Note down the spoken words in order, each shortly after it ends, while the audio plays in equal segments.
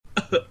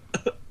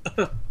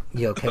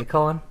You okay,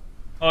 Colin?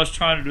 I was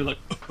trying to do like.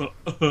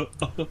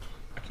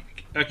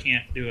 I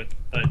can't do it.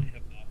 I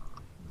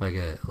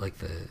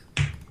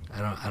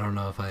don't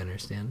know if I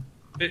understand.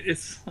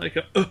 It's like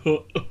a. I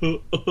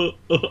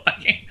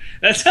can't.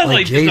 That sounds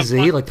like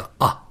Jay-Z, like the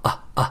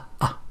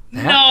that?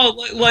 No,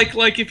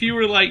 like if you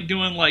were like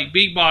doing like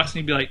beatboxing,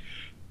 you'd be like,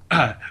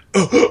 and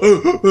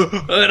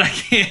I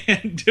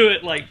can't do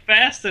it like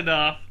fast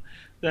enough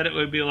that it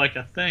would be like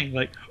a thing.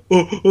 Like,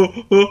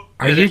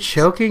 Are you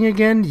choking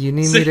again? Do you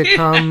need me to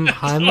come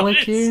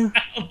Heimlich you?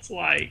 Sounds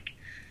like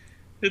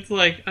it's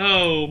like,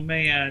 oh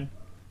man,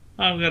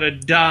 I'm gonna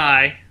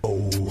die.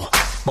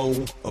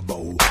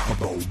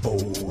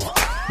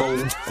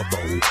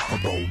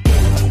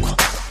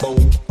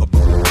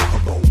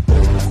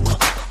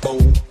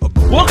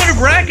 Welcome to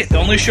Bracket, the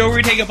only show where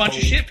we take a bunch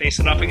of shit, face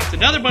it off against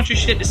another bunch of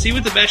shit to see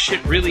what the best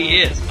shit really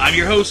is. I'm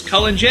your host,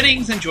 Cullen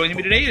Jennings, and joining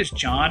me today is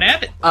John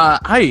Abbott.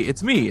 Hi,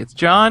 it's me. It's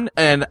John,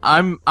 and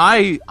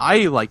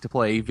I like to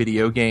play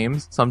video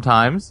games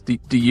sometimes.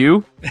 Do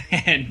you?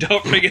 And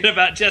don't forget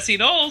about Jesse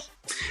Knowles.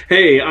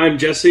 Hey, I'm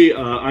Jesse.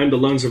 I'm the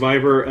lone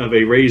survivor of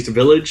a raised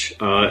village,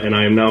 and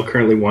I am now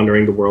currently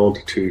wandering the world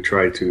to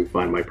try to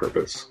find my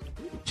purpose.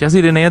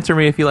 Jesse didn't answer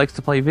me if he likes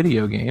to play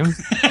video games.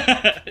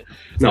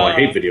 No, I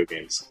hate video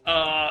games.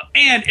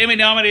 And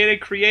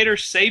Emmy-nominated creator,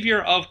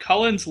 savior of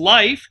Cullen's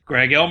life,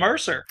 Greg L.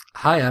 Mercer.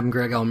 Hi, I'm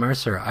Greg L.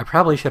 Mercer. I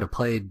probably should have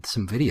played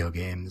some video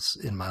games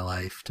in my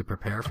life to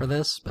prepare for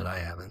this, but I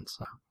haven't,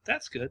 so...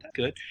 That's good.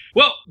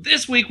 Well,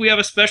 this week we have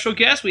a special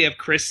guest. We have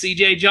Chris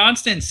C.J.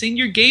 Johnston,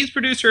 senior games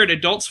producer at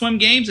Adult Swim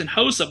Games and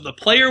host of the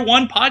Player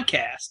One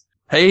podcast.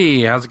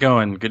 Hey, how's it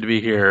going? Good to be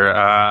here.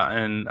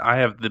 And I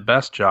have the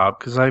best job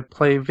because I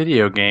play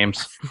video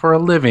games for a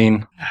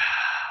living.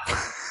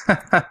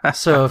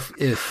 So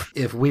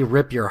if we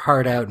rip your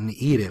heart out and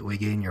eat it, we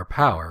gain your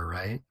power,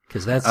 right?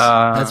 Because that's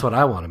what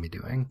I want to be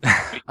doing.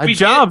 A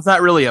job's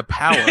not really a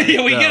power.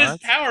 Yeah, we get his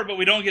power, but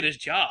we don't get his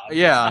job.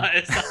 Yeah.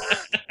 It's not...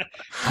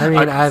 I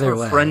mean, either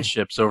way.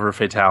 Friendships over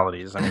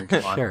fatalities. I mean,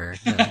 come on. Sure,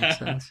 that makes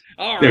sense.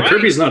 All Yeah, right.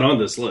 Kirby's not on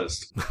this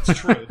list. It's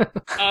true.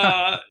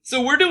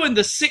 So we're doing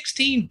the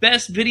 16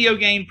 best video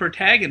game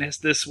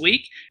protagonists this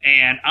week,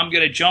 and I'm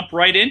going to jump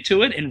right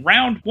into it. In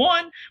round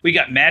one, we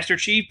got Master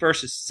Chief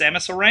versus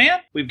Samus Aran.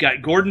 We've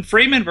got Gordon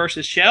Freeman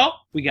versus Shell.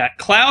 We got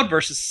Cloud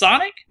versus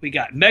Sonic. We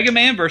got Mega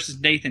Man versus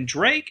Nathan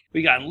Drake.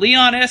 We got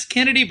Leon S.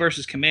 Kennedy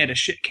versus Commander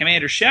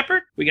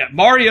Shepard. We got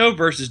Mario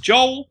versus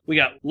Joel. We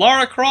got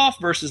Lara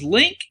Croft versus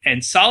Link,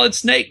 and Solid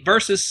Snake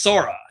versus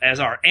Sora as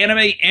our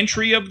anime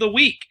entry of the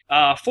week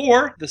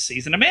for the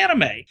season of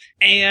anime.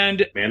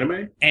 And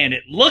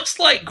it looks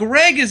like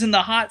Greg is in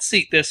the hot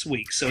seat this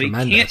week, so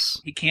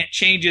Tremendous. he can't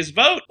change his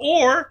vote,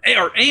 and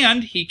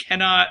he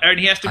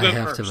has to vote first. I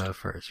have to vote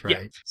first, right?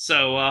 Yeah.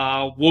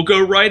 So we'll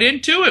go right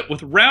into it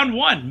with round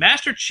one: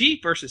 Master Chief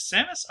versus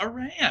Samus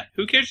Aran.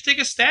 Who cares to take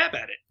a stab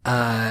at it?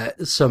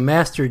 So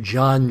Master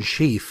John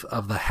Chief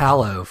of the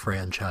Halo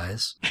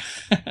franchise.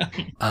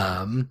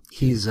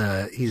 He's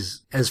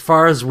as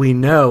far as we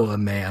know, a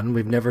man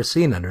we've never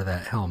seen under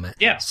that helmet.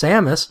 Yeah.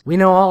 Samus, we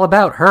know all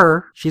about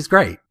her. She's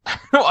great.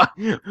 Well,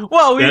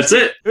 That's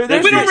it. We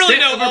don't really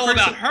know all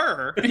about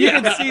her. You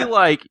can see,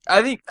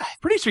 I'm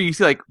pretty sure you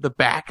see, the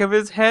back of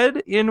his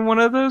head in one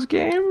of those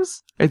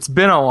games. It's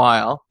been a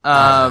while.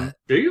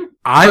 Do you?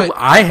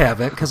 I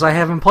haven't, because I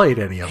haven't played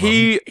any of them.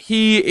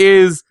 He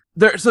is...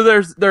 There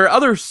are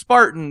other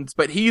Spartans,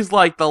 but he's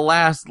like the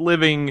last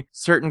living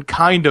certain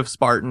kind of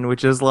Spartan,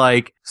 which is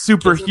like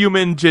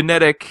superhuman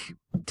genetic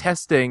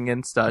testing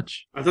and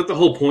such. I thought the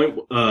whole point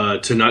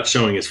to not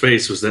showing his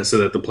face was that so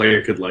that the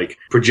player could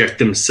project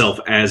himself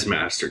as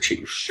Master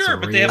Chief. Sure,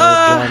 but Real they have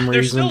dumb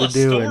there's reason still to a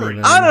do story.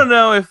 anything. I don't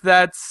know if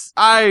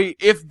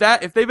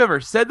if they've ever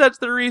said that's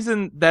the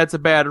reason, that's a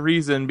bad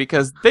reason,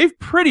 because they've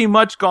pretty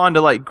much gone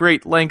to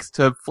great lengths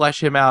to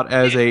flesh him out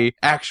as a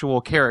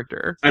actual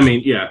character. I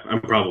mean, yeah,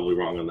 I'm probably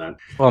wrong on that.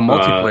 Well,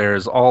 multiplayer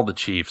is all the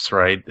chiefs,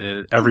 right?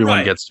 Everyone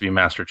Right. gets to be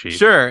Master Chief.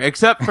 Sure,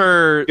 except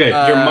for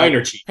Yeah, you're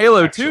minor Chief.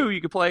 Halo actually. 2,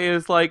 you could play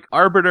as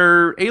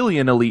Arbiter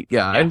alien elite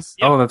guys.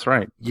 Yeah. Oh, that's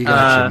right. You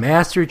got your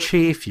Master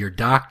Chief, your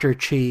Doctor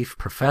Chief,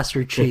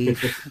 Professor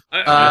Chief.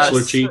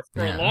 Bachelor Chief.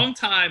 For Yeah. a long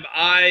time,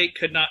 I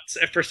could not,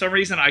 for some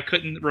reason, I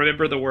couldn't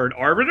remember the word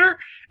arbiter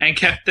and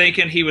kept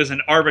thinking he was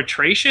an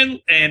arbitration.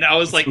 And I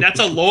was like, that's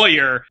a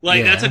lawyer.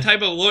 That's a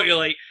type of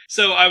lawyer.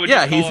 So I would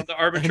just call him the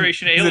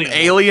arbitration He's alien. an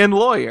alien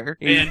lawyer.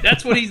 And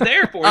that's what he's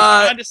there for. He's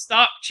trying to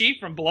stop Chief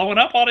from blowing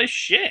up all his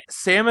shit.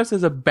 Samus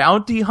is a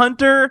bounty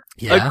hunter,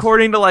 Yeah.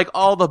 according to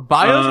all the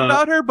bios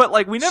about her, but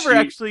we never she-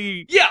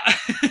 actually. Yeah.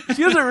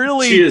 She doesn't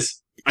really. She is.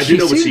 I do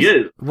know what she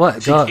is.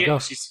 What? She Go.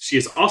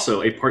 is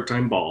also a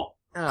part-time ball.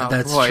 Oh,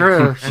 That's boy.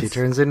 true. She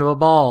turns into a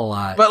ball a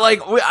lot. But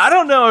like, I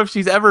don't know if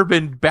she's ever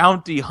been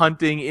bounty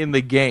hunting in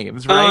the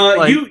games, right?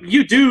 Like,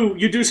 you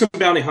do some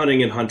bounty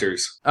hunting in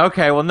Hunters.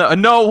 okay, well,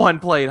 no one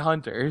played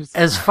Hunters.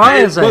 As far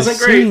It as I've wasn't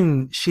great.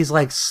 seen, she's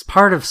like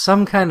part of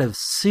some kind of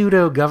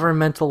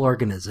pseudo-governmental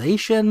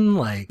organization.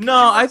 Like, No,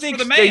 I works think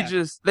for the they man.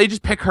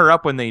 just pick her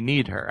up when they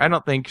need her. I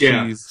don't think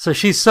Yeah. she's. so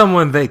she's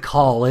someone they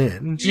call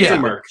in. She's Yeah. a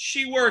merc.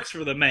 She works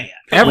for the man. when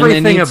they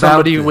Everything need about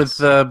somebody this.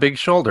 with big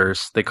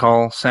shoulders, they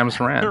call Samus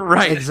Aran.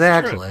 Right.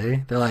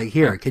 Exactly. They're like,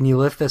 here, can you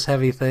lift this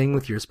heavy thing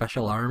with your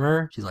special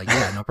armor? She's like,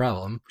 yeah, no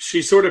problem.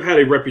 She sort of had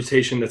a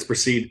reputation that's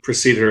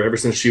preceded her ever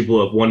since she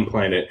blew up one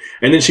planet,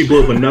 and then she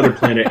blew up another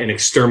planet and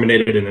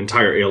exterminated an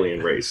entire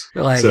alien race.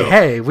 They're like, So-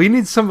 hey, we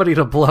need somebody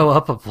to blow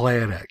up a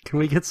planet. Can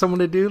we get someone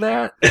to do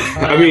that?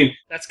 I mean,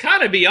 That's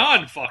kind of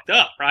beyond fucked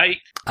up, right?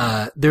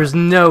 There's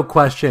no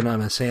question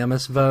I'm a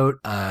Samus vote.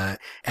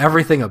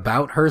 Everything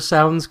about her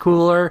sounds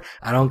cooler.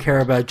 I don't care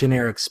about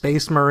generic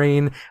Space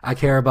Marine. I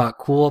care about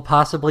cool,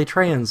 possibly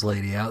trans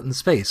lady out in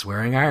space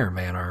wearing Iron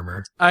Man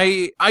armor.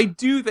 I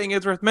do think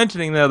it's worth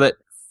mentioning though that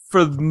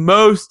for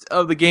most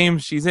of the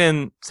games she's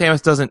in,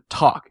 Samus doesn't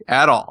talk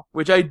at all,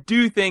 which I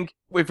do think,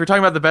 if you're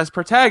talking about the best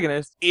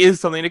protagonist,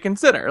 is something to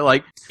consider.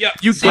 Like, Yeah.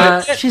 you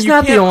can't. She's you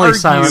not the can't only argue-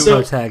 silent So-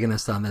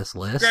 protagonist on this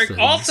list. Greg, and-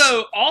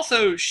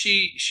 also,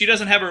 she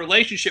doesn't have a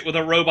relationship with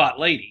a robot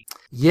lady.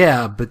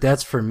 Yeah, but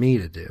that's for me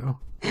to do.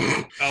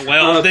 Oh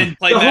well, then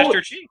play the whole-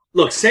 Master Chief.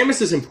 look,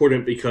 Samus is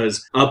important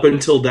because up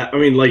until that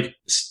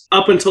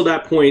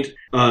point,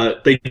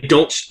 they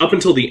don't. Up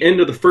until the end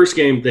of the first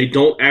game, they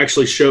don't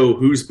actually show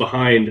who's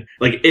behind.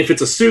 Like, if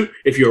it's a suit,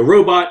 if you're a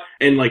robot,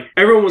 and like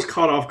everyone was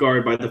caught off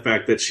guard by the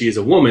fact that she is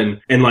a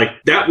woman, and like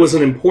that was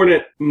an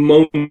important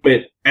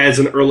moment as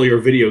an earlier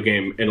video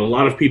game, and a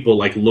lot of people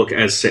like look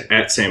at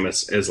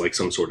Samus as like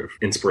some sort of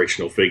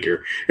inspirational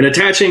figure. And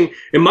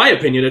in my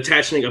opinion,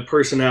 attaching a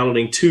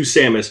personality to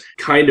Samus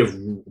kind of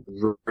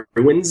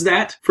ruins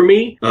that for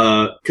me.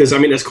 Because I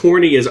mean, as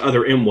corny as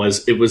Other M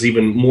was, it was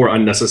even more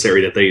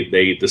unnecessary that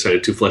they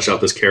decided to flesh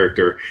out this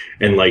character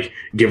and like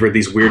give her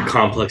these weird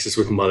complexes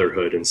with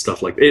motherhood and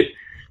stuff like it.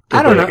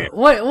 I don't know. Okay.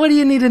 What do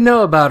you need to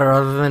know about her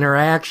other than her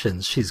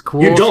actions? She's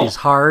cool. You don't. She's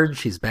hard.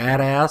 She's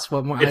badass.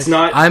 What more? It's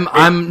not-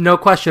 I'm no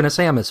question a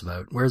Samus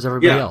vote. Where's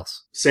everybody Yeah.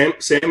 else?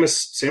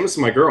 Samus is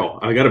my girl.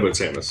 I gotta vote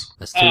Samus.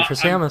 That's two for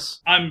Samus.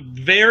 I'm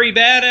very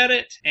bad at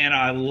it, and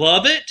I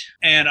love it,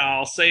 and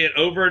I'll say it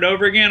over and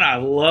over again. I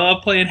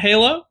love playing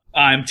Halo.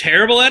 I'm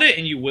terrible at it,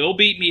 and you will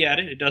beat me at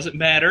it. It doesn't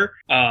matter.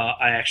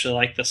 I actually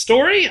like the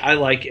story. I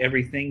like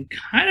everything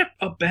kind of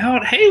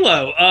about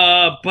Halo.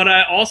 But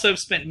I also have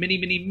spent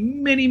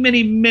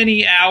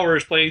many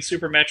hours playing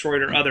Super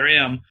Metroid or Other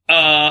M.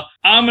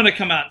 I'm going to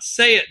come out and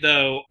say it,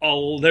 though.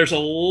 There's a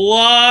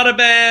lot of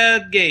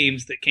bad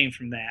games that came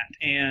from that,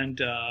 and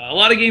a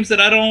lot of games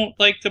that I don't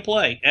like to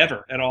play,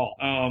 ever, at all,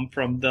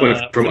 from the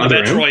Other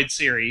M? Metroid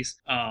series.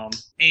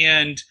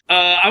 And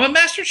I'm a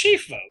Master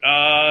Chief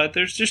vote.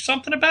 There's just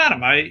something about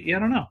him. I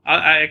don't know.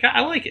 I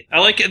like it. I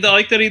like it. I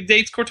like that he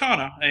dates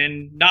Cortana,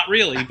 and not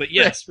really, but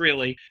yes,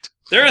 really.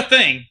 They're a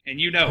thing, and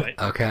you know it.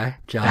 Okay,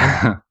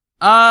 John.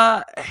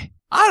 I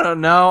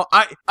don't know.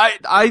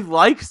 I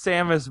like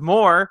Samus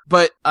more,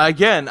 but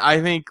again,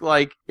 I think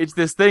like it's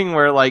this thing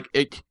where like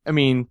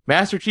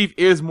Master Chief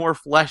is more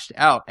fleshed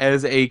out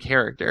as a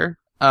character.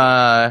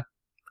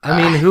 I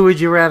mean, who would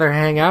you rather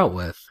hang out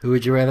with? Who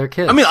would you rather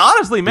kiss? I mean,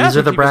 honestly, These Master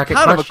are the Chief is bracket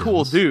kind of a questions.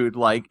 cool dude.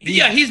 Like,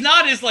 He's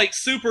not as like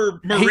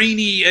super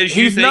marine as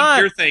you he's think not-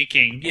 you're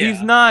thinking. Yeah.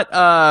 he's not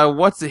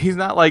he's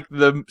not like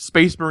the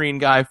Space Marine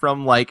guy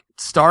from like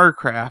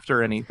StarCraft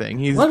or anything.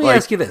 He's Let me like,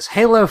 ask you this.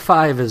 Halo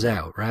 5 is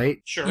out, right?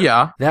 Sure.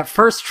 yeah. That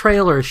first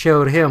trailer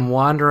showed him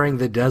wandering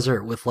the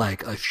desert with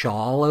like a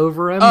shawl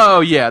over him. Oh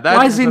yeah. That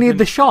Why has does he nothing- need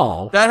the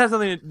shawl? That has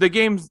something. The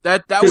game's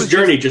that His was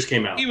Journey just, just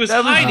came out. He was That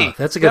was- hiding. Oh,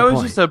 that's a good that was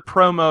point. just a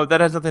promo. That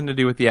has nothing to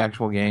do with the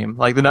actual game.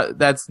 Like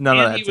that's none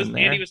of and that's he was in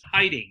there. and he was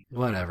hiding.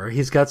 Whatever.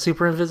 He's got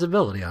super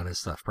invisibility on his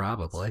stuff,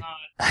 probably.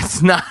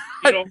 That's not.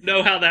 You don't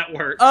know how that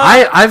works.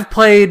 I've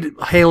played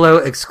Halo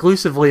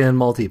exclusively in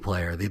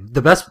multiplayer.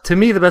 The best to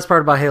me, the best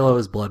part about Halo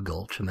is Blood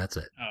Gulch, and that's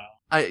it.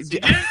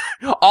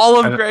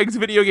 All of Greg's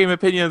video game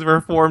opinions were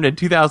formed in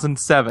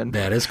 2007.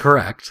 That is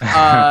correct.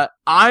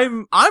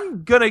 I'm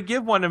gonna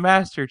give one to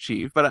Master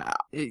Chief, but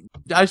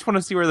I just want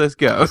to see where this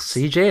goes.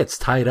 CJ, it's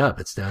tied up.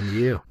 It's down to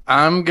you.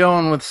 I'm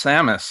going with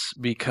Samus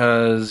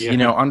because,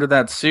 Yeah. under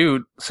that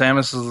suit,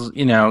 Samus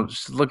is,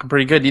 she's looking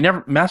pretty good.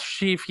 Master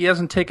Chief, he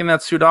hasn't taken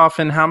that suit off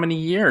in how many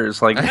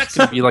years? Like, That's- it's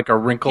going to be like a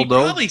He's wrinkled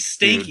old. probably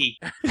stinky.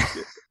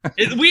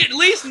 We at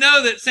least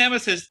know that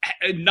Samus has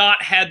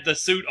not had the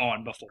suit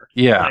on before.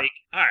 Yeah. Like,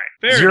 all right,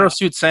 fair Zero enough.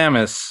 Suit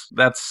Samus,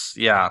 that's,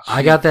 yeah.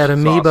 I got that she's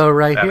amiibo awesome.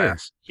 right Badass. here.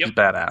 Yep. She's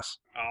badass.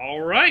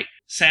 All right,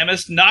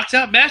 Samus knocks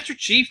out Master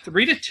Chief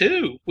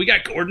 3-2. We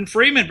got Gordon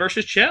Freeman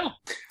versus Chell.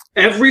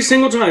 Every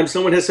single time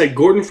someone has said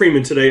Gordon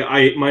Freeman today,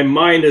 my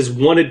mind has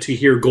wanted to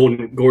hear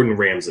Gordon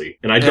Ramsay,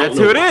 and I don't That's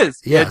know who it why.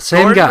 is. Yeah, It's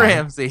same Gordon guy.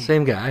 Ramsay.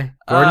 Same guy.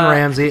 Gordon Uh,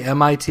 Ramsay,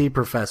 MIT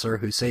professor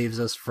who saves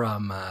us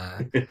from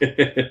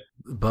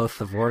both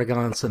the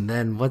Vortigaunts, and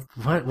then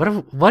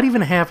what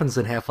even happens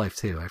in Half-Life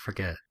 2? I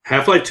forget.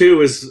 Half-Life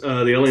 2 is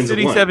the aliens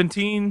City of One.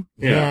 17.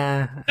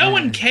 Yeah. No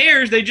one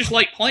cares. They just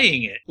like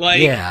playing it.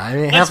 Like, yeah, I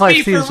mean, let's Half-Life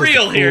be 2 is for just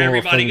a real here, cool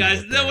everybody, thing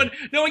guys. that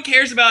No one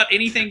cares about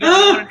anything going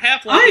on in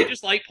Half-Life. They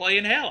just like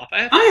playing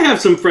Half-Life. I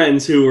have some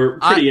friends who are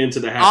pretty into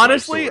the Half-Life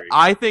Honestly, story.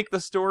 I think the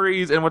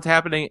stories and what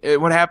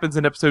happens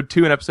in episode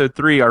 2 and episode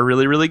 3 are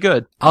really, really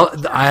good.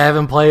 I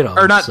haven't played them.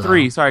 Or not so.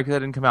 3, sorry, because that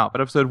didn't come out,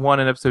 but episode 1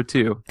 and episode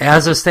 2.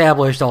 As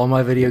established, all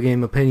my video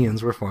game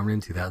opinions were formed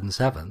in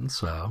 2007.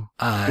 So,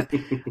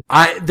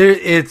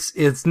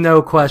 it's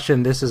no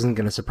question this isn't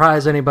going to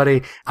surprise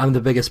anybody. I'm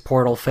the biggest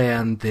Portal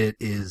fan that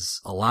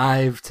is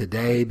alive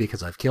today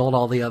because I've killed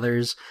all the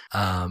others.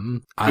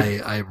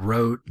 I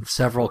wrote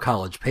several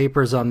college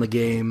papers on the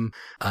game.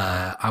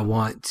 I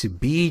want to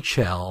be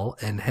Chell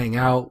and hang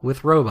out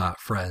with robot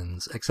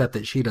friends, except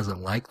that she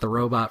doesn't like the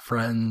robot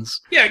friends.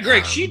 Yeah,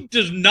 Greg, she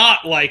does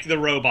not like the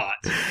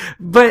robots.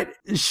 But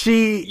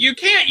You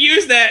can't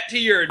use that to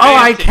your Oh,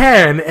 I advantage.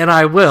 can, and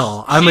I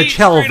will. I'm a She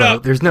Chell straight up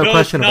vote. There's no does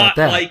question not about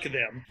that. like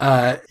them.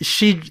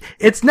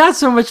 It's not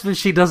so much that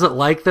she doesn't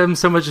like them,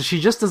 so much as she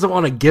just doesn't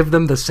want to give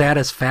them the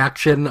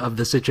satisfaction of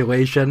the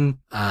situation.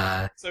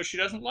 So she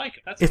doesn't like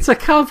it. That's It's a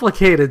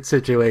complicated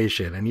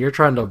situation, and you're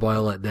trying to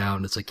boil it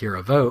down to secure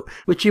a vote,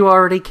 which you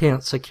already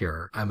can't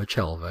secure. I'm a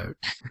Chell vote.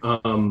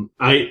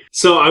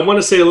 I want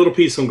to say a little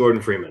piece on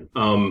Gordon Freeman.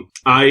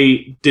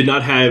 I did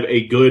not have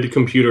a good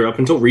computer up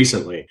until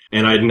recently,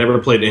 and I'd never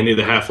played any of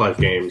the Half-Life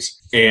games.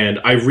 And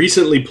I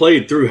recently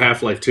played through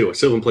Half-Life 2. I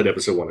still haven't played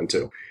episode 1 and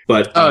 2.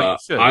 But you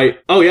should. I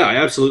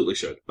absolutely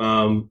should.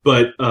 I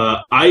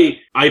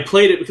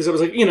played it because I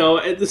was like,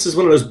 this is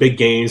one of those big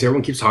games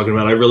everyone keeps talking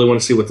about. I really want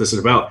to see what this is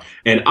about.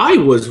 And I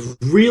was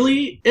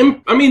really,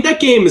 that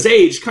game is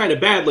aged kind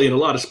of badly in a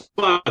lot of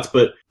spots,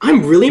 but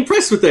I'm really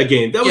impressed with that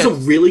game. That was a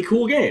really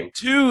cool game.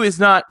 2 is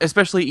not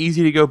especially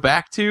easy to go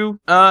back to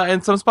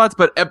in some spots,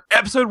 but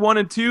episode 1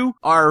 and 2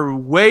 are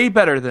way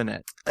better than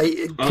it.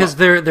 Because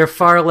they're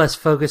far less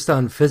focused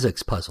on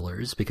physics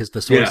puzzlers, because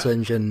the source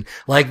engine,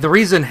 the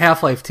reason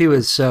Half-Life 2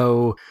 is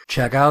so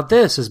check out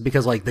this is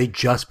because they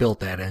just built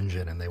that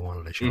engine and they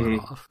wanted to show it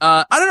off.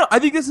 I don't know. I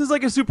think this is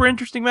a super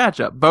interesting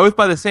matchup. Both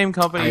by the same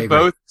company,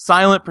 both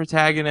silent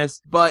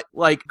protagonists, but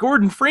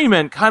Gordon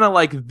Freeman kind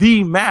of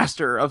the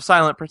master of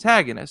silent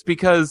protagonists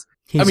because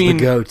He's the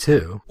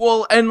go-to.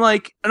 Well, and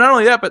not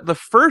only that, but the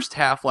first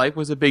Half-Life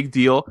was a big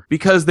deal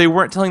because they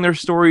weren't telling their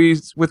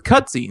stories with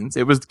cutscenes.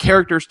 It was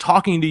characters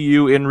talking to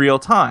you in real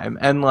time.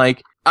 And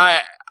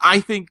I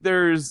think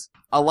there's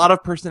a lot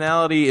of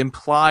personality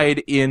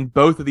implied in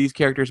both of these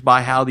characters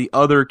by how the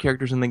other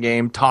characters in the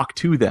game talk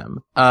to them.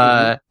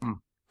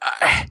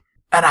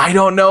 And I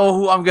don't know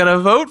who I'm gonna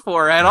vote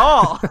for at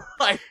all.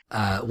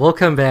 We'll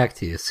come back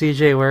to you.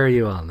 CJ, where are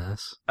you on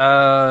this?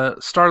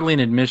 Startling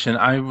admission,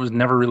 I was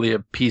never really a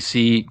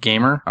PC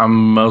gamer. I'm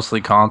mostly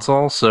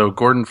console, so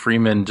Gordon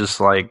Freeman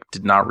just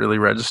did not really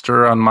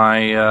register on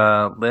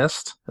my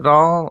list at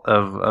all.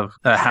 Of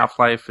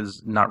Half-Life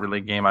is not really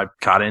a game I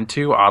got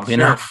into, oddly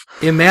enough.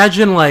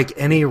 Imagine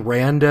any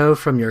rando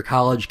from your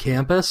college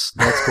campus.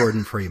 That's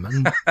Gordon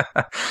Freeman.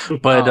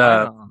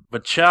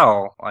 But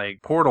Chell,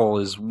 Portal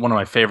is one of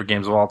my favorite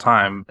games of all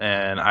time,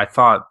 and I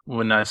thought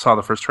when I saw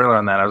the first trailer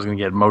on that, I was going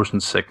to get motion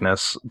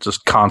sickness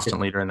just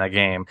constantly during that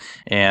game.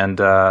 And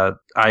I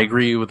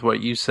agree with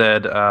what you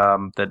said,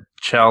 that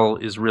Chell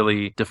is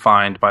really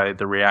defined by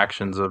the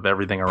reactions of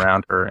everything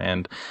around her,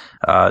 and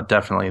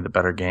definitely the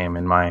better game,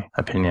 in my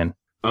opinion.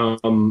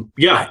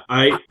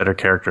 Better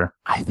character.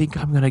 I think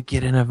I'm gonna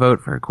get in a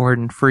vote for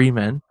Gordon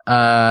Freeman.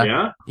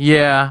 Yeah?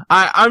 Yeah.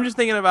 I'm just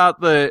thinking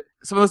about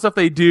some of the stuff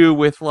they do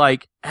with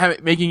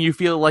making you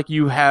feel like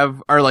you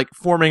are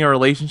forming a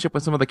relationship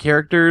with some of the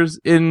characters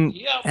in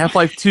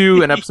Half-Life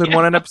 2 and episode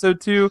 1 and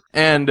episode 2.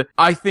 And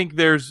I think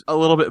there's a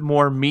little bit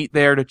more meat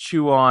there to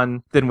chew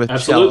on than with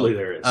Absolutely Chell.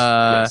 there is.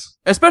 Yes.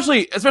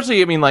 Especially,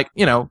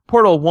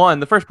 Portal 1,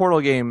 the first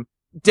Portal game,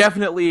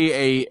 definitely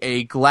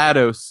a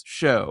GLaDOS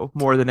show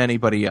more than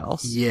anybody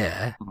else.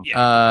 Yeah.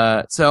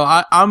 So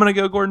I'm gonna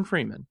go Gordon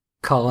Freeman.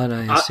 Colin,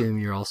 I assume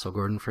you're also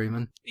Gordon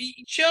Freeman?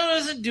 Chell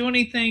doesn't do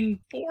anything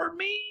for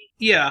me.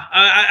 Yeah,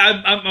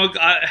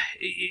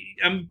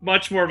 I'm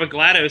much more of a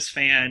GLaDOS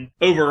fan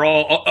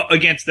overall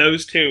against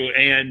those two,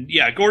 and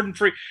Gordon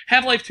Freeman.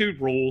 Half-Life 2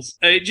 rules.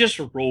 It just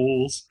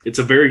rules. It's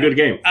a very good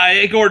game.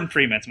 Gordon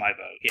Freeman's my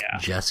vote. Yeah,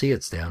 Jesse,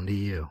 it's down to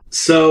you.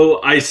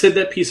 So I said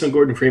that piece on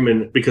Gordon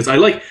Freeman because I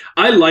like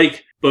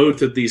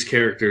both of these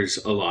characters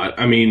a lot.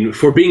 I mean,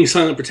 for being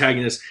silent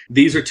protagonists,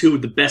 these are two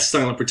of the best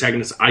silent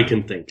protagonists I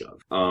can think of.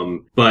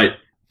 But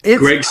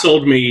Greg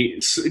sold me.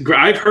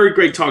 I've heard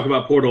Greg talk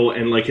about Portal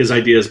and his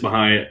ideas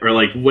behind, or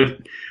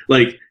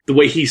the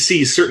way he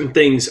sees certain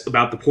things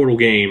about the Portal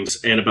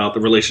games and about the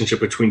relationship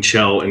between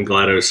Chell and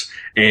GLaDOS.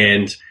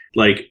 And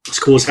as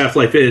cool as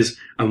Half-Life is,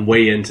 I'm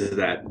way into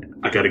that.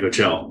 I gotta go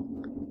Chell.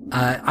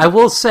 I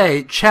will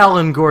say, Chell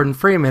and Gordon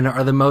Freeman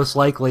are the most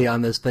likely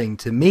on this thing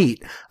to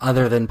meet,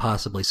 other than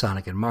possibly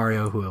Sonic and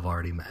Mario, who have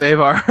already met. They've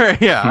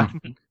already, yeah.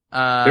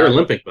 They're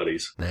Olympic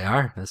buddies. They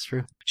are. That's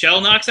true.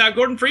 Chell knocks out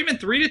Gordon Freeman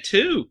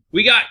 3-2.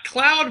 We got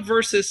Cloud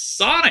versus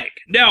Sonic.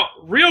 Now,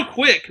 real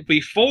quick,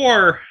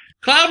 before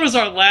Cloud was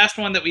our last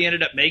one that we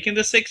ended up making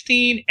the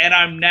 16, and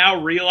I'm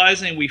now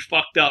realizing we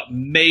fucked up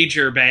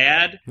major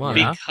bad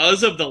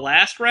because of the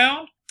last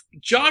round.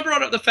 John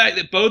brought up the fact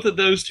that both of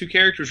those two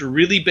characters are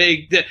really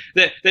big,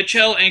 that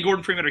Chell and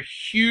Gordon Freeman are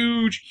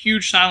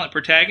huge silent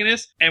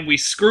protagonists, and we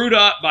screwed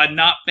up by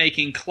not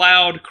making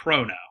Cloud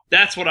Chrono.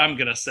 That's what I'm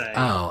gonna say.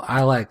 Oh,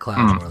 I like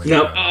Cloud more than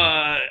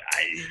No,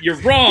 you're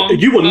wrong.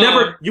 You will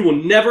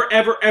never,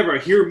 ever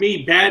hear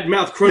me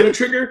badmouth Chrono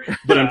Trigger,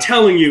 but I'm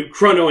telling you,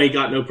 Chrono ain't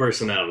got no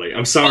personality.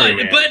 I'm sorry,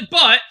 man.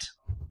 But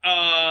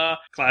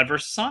Cloud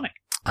versus Sonic.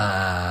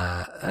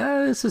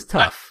 This is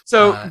tough.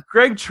 So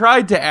Greg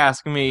tried to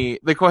ask me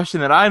the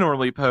question that I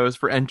normally pose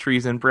for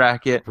entries in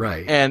bracket,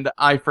 right? And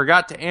I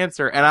forgot to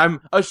answer, and I'm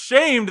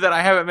ashamed that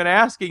I haven't been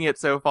asking it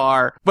so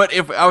far. But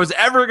if I was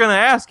ever going to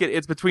ask it,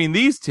 it's between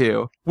these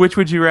two. Which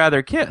would you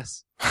rather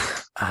kiss?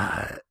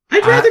 I'd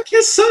rather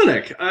kiss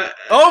Sonic.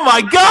 Oh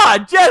my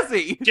God,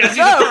 Jesse! Jesse's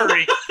a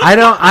furry.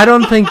 I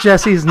don't think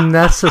Jesse's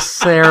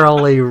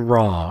necessarily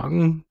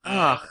wrong.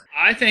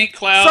 I think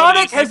Cloud.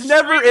 Sonic has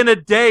never in a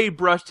day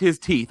brushed his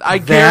teeth.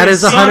 That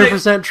is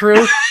 100%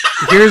 true.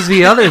 Here's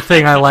the other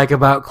thing I like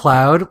about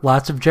Cloud: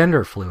 lots of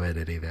gender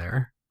fluidity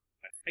there.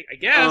 I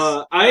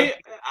guess.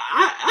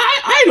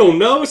 I don't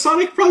know.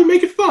 Sonic could probably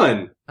make it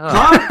fun.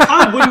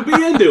 Cloud wouldn't be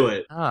into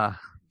it.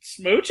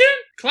 Smooching?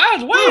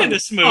 Cloud's way into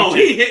smooching. Oh,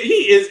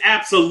 he is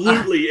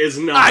absolutely is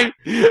not.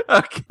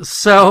 Okay.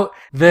 So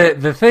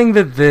the thing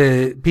that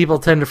the people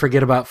tend to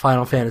forget about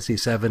Final Fantasy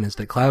VII is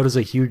that Cloud is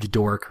a huge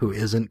dork who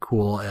isn't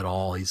cool at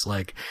all. He's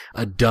like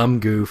a dumb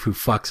goof who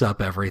fucks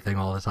up everything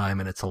all the time,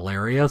 and it's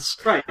hilarious.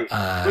 Right.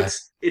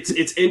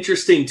 It's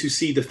interesting to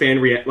see the fan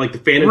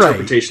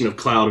interpretation of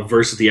Cloud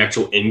versus the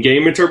actual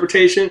in-game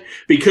interpretation,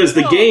 because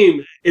the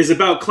game is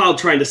about Cloud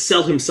trying to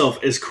sell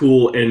himself as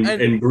cool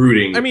and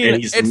brooding. I mean,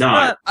 and he's it's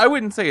not. I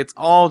wouldn't say it's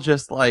all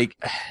just like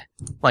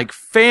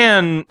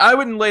fan. I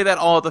wouldn't lay that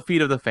all at the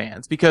feet of the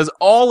fans, because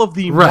all of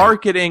the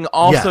marketing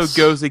also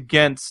goes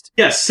against.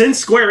 Yes, since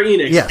Square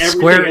Enix,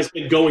 everything has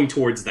been going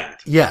towards that.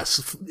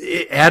 Yes,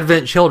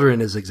 Advent Children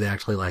is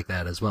exactly like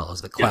that as well.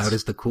 As the Cloud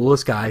is the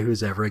coolest guy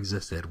who's ever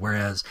existed.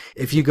 Whereas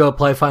if you go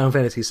play Final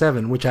Fantasy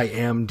VII, which I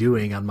am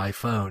doing on my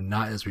phone,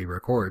 not as we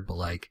record, but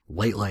like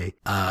lately,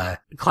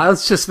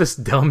 Cloud's just this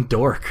dumb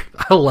dork.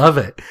 I love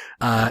it.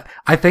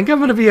 I think I'm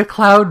gonna be a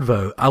Cloud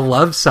vote. I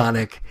love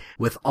Sonic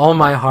with all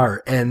my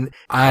heart, and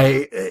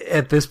I,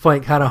 at this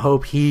point, kind of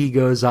hope he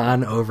goes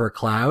on over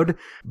Cloud,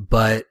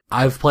 but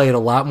I've played a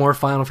lot more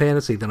Final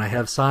Fantasy than I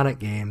have Sonic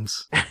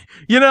games.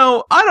 You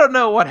know, I don't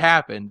know what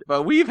happened,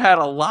 but we've had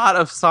a lot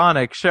of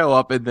Sonic show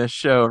up in this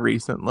show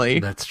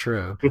recently. That's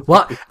true.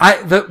 Well,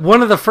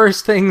 one of the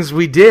first things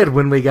we did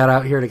when we got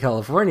out here to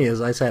California is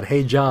I said,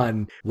 hey,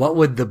 John, what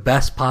would the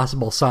best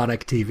possible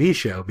Sonic TV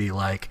show be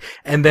like?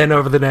 And then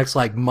over the next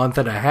month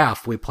and a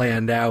half, we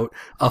planned out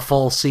a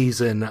full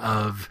season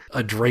of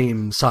a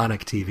dream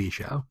Sonic TV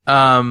show.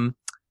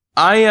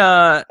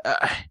 I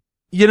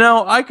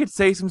could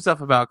say some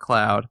stuff about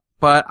Cloud,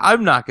 but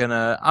I'm not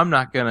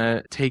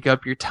gonna take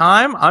up your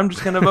time. I'm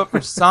just gonna vote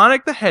for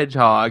Sonic the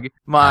Hedgehog,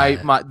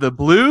 the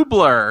blue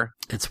blur.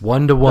 It's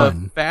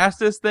 1-1. The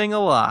fastest thing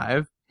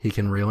alive. He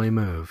can really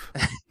move.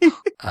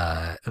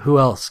 Who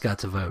else got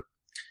to vote?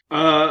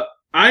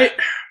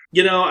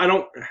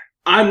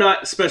 I'm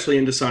not especially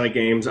into Sonic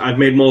games. I've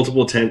made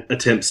multiple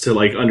attempts to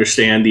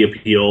understand the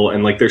appeal,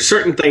 and there's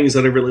certain things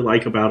that I really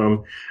like about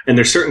them, and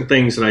there's certain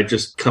things that I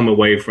just come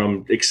away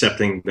from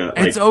accepting that.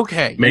 It's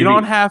okay. You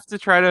don't have to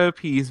try to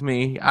appease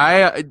me.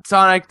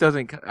 Sonic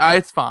doesn't.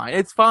 It's fine.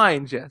 It's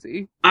fine,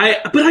 Jesse.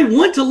 But I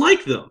want to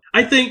like them.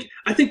 I think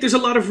there's a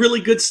lot of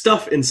really good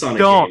stuff in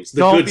Sonic games.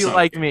 Don't be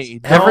like me.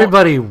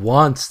 Everybody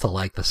wants to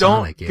like the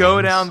Sonic games. Don't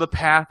go down the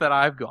path that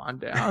I've gone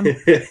down.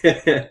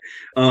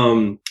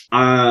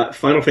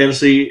 Final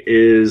Fantasy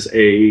is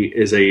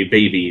a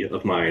baby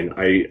of mine.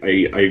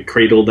 I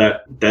cradle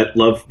the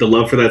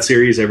love for that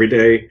series every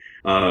day.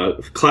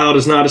 Cloud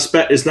is not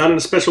a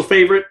special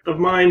favorite of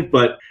mine,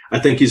 but I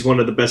think he's one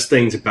of the best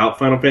things about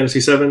Final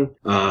Fantasy VII.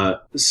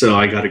 So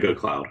I got to go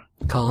Cloud.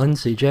 Colin,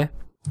 CJ.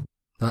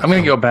 I'm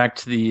going to go back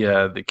to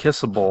the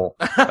kissable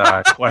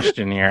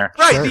question here.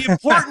 Right, the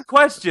important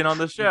question on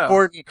the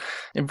show.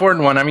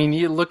 Important one. I mean,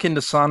 you look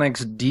into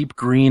Sonic's deep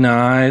green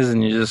eyes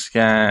and you just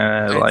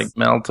kind of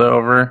melt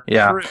over.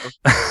 Yeah.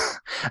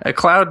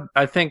 Cloud,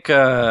 I think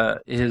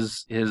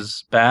his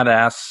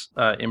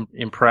badass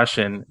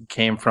impression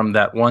came from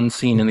that one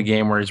scene in the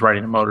game where he's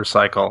riding a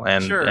motorcycle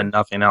and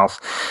nothing else.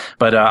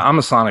 But I'm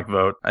a Sonic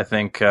vote. I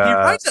think he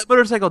rides that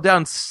motorcycle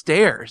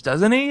downstairs,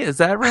 doesn't he? Is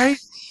that right?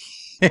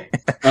 He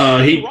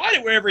can ride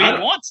it wherever he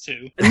wants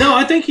to. No,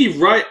 I think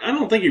I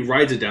don't think he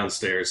rides it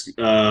downstairs.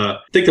 I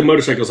think the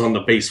motorcycle's on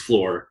the base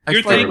floor.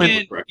 You're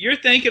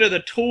thinking of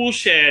the tool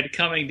shed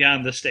coming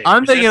down the stairs.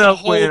 I'm thinking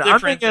of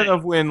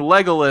when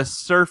Legolas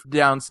surfed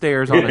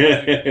downstairs on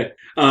it.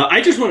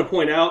 I just want to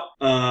point out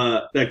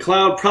that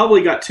Cloud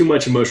probably got too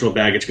much emotional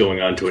baggage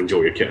going on to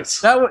enjoy a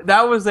kiss.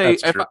 That was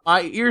if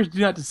my ears do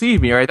not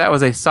deceive me, right? That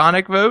was a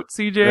Sonic vote,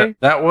 CJ?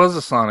 That was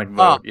a Sonic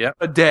vote, yep.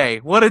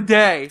 What a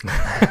day.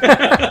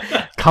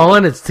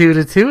 Colin, it's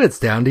 2-2. It's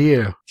down to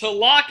you. To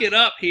lock it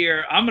up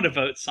here, I'm going to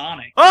vote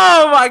Sonic.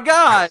 Oh my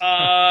god!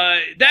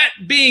 That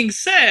being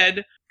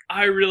said,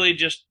 I really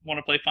just want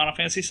to play Final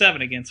Fantasy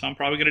VII again, so I'm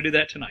probably going to do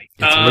that tonight.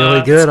 It's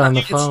really good on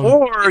the phone.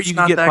 Or you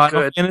can get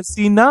Final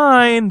Fantasy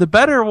IX, the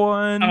better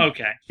one.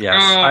 Okay.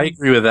 Yes, I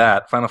agree with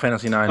that. Final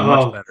Fantasy IX,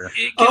 much better.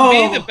 It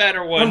can be the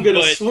better one, I'm going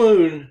to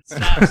swoon. It's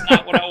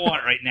not what I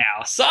want right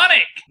now.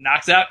 Sonic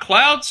knocks out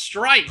Cloud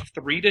Strife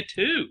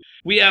 3-2.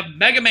 We have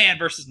Mega Man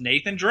versus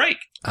Nathan Drake.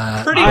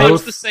 Pretty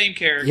much the same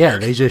character. Yeah,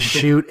 they just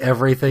shoot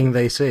everything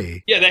they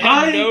see. Yeah, they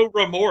have no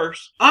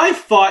remorse. I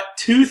fought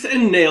tooth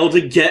and nail to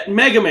get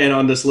Mega Man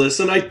on this list,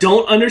 and I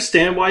don't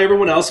understand why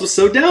everyone else was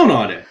so down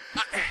on it.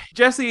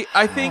 Jesse,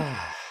 I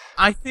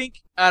think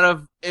out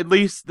of at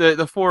least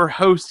the four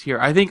hosts here,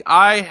 I think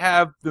I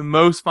have the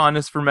most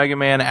fondness for Mega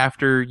Man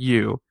after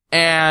you.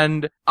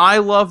 And I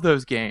love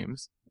those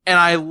games. And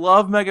I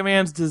love Mega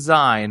Man's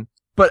design.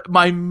 But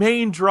my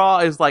main draw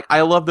is,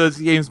 I love those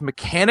games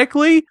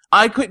mechanically.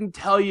 I couldn't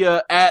tell you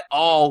at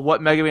all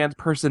what Mega Man's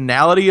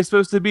personality is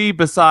supposed to be,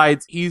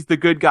 besides he's the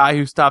good guy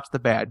who stops the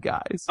bad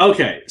guys.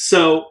 Okay,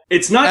 so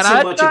it's not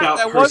so much about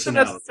personality. That wasn't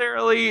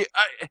necessarily...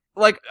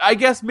 I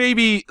guess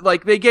maybe,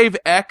 they gave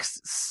X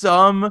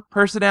some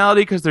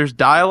personality because there's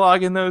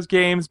dialogue in those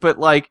games, but,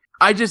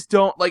 I just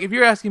don't, if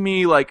you're asking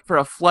me, for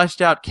a fleshed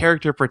out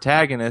character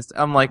protagonist,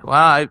 I'm like,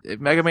 wow,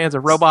 Mega Man's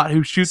a robot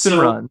who shoots and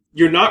runs.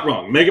 You're not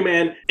wrong. Mega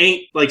Man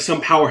ain't,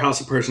 some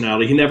powerhouse of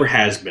personality. He never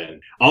has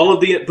been.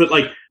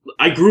 But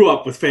I grew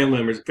up with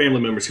family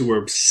members who were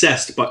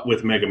obsessed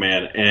with Mega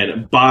Man,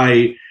 and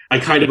I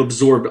kind of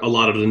absorbed a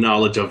lot of the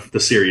knowledge of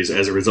the series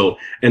as a result.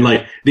 And,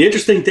 the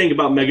interesting thing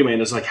about Mega Man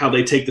is, how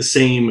they take the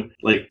same,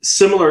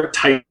 similar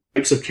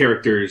types of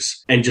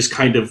characters and just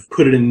kind of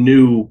put it in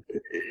new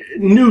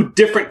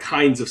different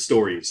kinds of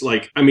stories.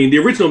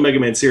 The original Mega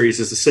Man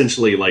series is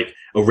essentially a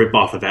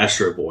ripoff of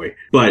Astro Boy,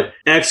 but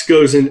X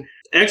goes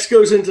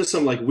into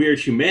some weird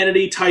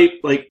humanity type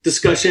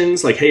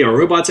discussions, hey, are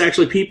robots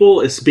actually people?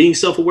 Is being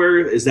self-aware,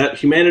 is that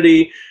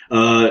humanity?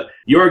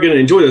 You are going to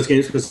enjoy those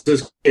games because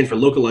those games are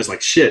localized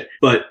like shit.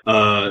 But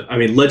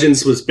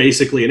Legends was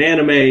basically an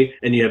anime,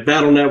 and you have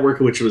Battle Network,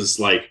 which was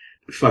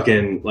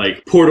fucking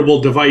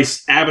portable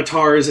device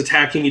avatars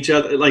attacking each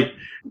other.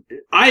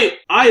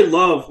 I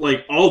love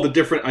all the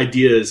different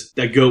ideas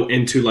that go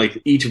into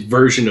each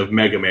version of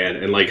Mega Man,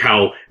 and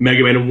how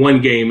Mega Man in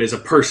one game is a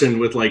person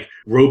with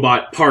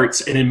robot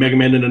parts, and in Mega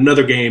Man in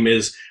another game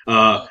is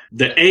a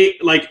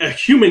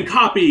human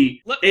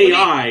copy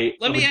AI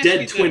of a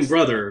dead twin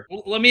brother.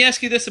 Let me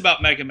ask you this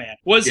about Mega Man: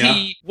 was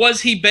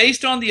he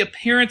based on the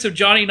appearance of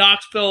Johnny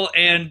Knoxville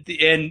and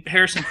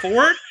Harrison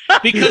Ford?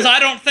 Because I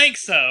don't think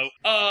so.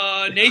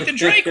 Nathan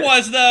Drake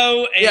was,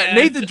 though. And,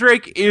 Nathan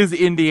Drake is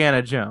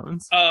Indiana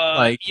Jones.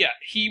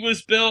 He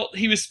was built.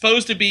 He was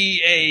supposed to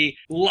be a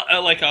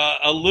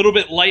little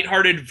bit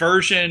lighthearted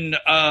version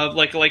of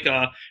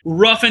a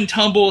rough and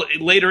tumble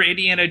later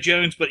Indiana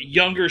Jones, but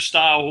younger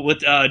style with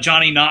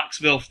Johnny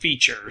Knoxville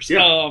features.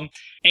 Yeah.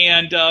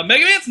 And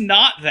Mega Man's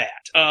not that.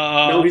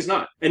 No, he's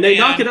not. And they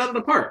knock it out of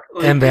the park.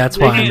 And that's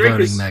why I'm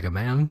voting Mega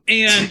Man.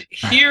 And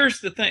here's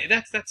the thing.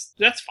 That's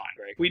fine,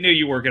 Greg. We knew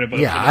you were going to vote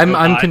for the robot.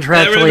 I'm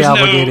contractually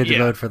obligated to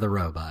vote for the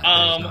robot.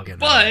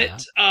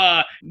 But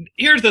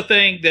here's the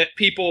thing that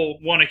people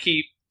want to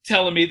keep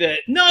telling me that,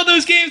 no,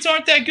 those games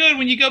aren't that good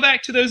when you go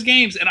back to those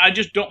games, and I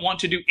just don't want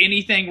to do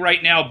anything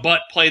right now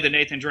but play the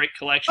Nathan Drake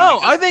collection. Oh,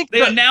 I think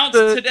they announced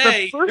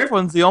today... The first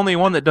one's the only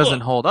one that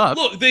doesn't hold up.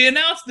 Look, they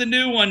announced the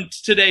new one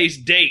today's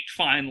date,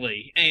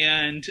 finally,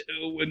 and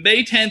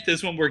May 10th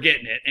is when we're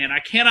getting it, and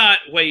I cannot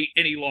wait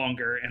any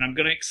longer, and I'm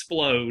going to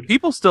explode.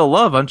 People still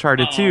love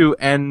Uncharted 2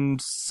 and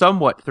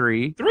somewhat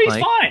 3. 3's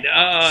fine.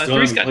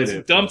 3's got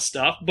some dumb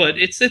stuff, but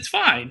it's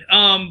fine.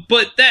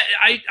 But that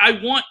I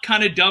want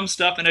kind of dumb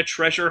stuff in a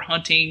treasure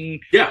hunting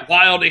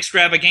wild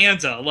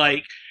extravaganza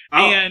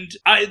and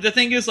the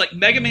thing is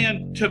Mega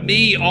Man to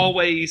me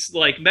always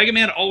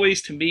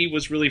to me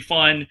was really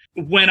fun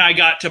when I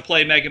got to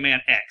play Mega Man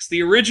X.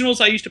 The originals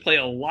I used to play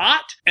a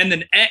lot, and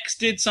then X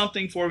did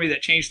something for me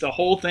that changed the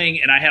whole thing,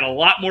 and I had a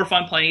lot more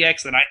fun playing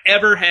X than I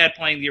ever had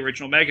playing the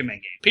original Mega Man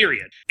game,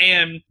 period.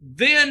 And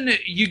then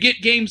you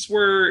get games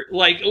where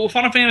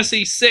Final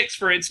Fantasy VI,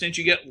 for instance,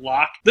 you get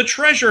Locke the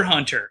Treasure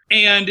Hunter,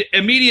 and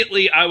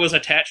immediately I was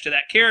attached to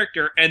that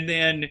character, and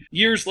then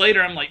years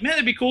later I'm like, man,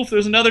 it'd be cool if there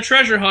was another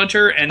treasure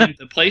hunter, and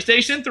the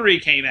PlayStation 3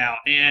 came out,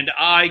 and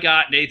I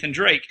got Nathan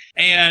Drake.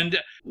 And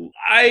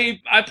I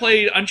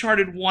played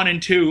Uncharted 1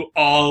 and 2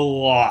 a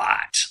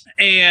lot.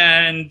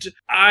 and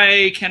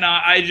I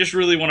just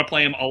really want to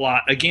play him a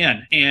lot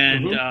again.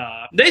 And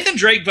Nathan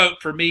Drake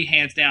vote for me,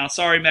 hands down.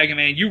 Sorry, Mega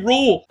Man, you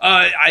rule.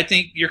 I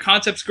think your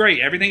concept's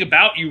great. Everything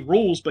about you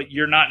rules, but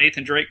you're not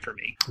Nathan Drake for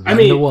me. I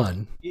mean, the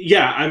one.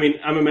 Yeah, I mean,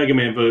 I'm a Mega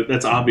Man vote.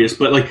 That's obvious,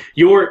 but like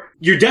you're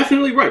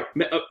definitely right.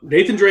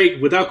 Nathan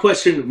Drake, without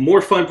question,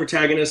 more fun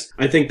protagonist.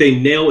 I think they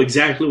nail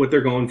exactly what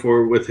they're going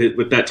for with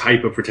that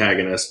type of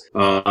protagonist.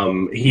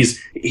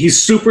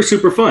 He's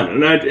super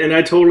fun, and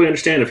I totally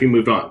understand if he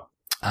moved on.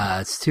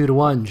 It's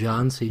 2-1,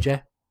 John.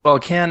 CJ. Well,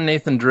 can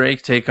Nathan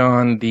Drake take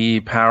on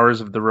the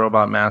powers of the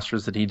robot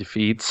masters that he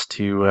defeats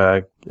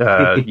to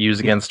use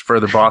against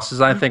further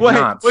bosses? I think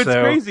not. What's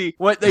crazy,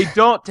 what they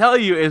don't tell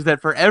you is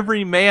that for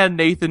every man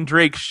Nathan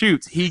Drake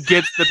shoots, he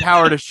gets the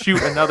power to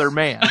shoot another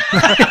man.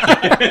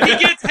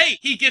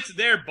 he gets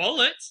their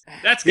bullets.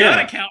 That's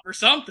gotta count for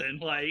something.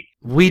 Like,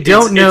 we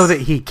don't know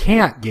that he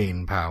can't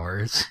gain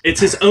powers.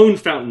 It's his own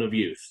fountain of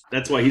youth.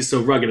 That's why he's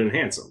so rugged and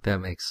handsome. That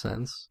makes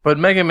sense. But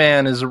Mega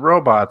Man is a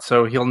robot,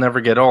 so he'll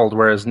never get old,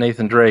 whereas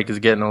Nathan Drake is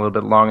getting a little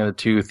bit long in the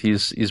tooth.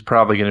 He's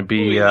probably going to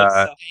be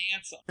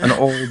an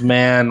old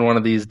man one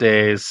of these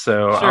days.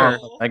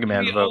 So Mega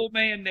Man vote. Old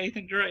man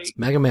Nathan Drake.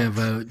 Mega Man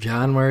vote.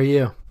 John, where are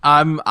you?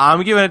 I'm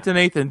giving it to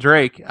Nathan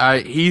Drake.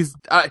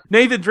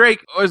 Nathan Drake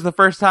was the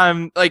first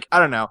time, like, I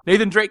don't know.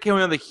 Nathan Drake came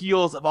on the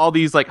heels of all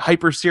these like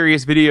hyper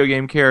serious video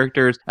game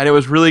characters, and it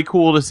was really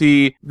cool to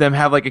see them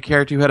have like a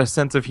character who had a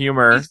sense of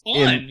humor. He's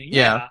fun.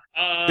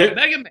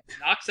 Mega Man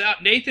knocks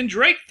out Nathan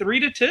Drake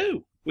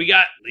 3-2. We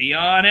got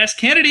Leon S.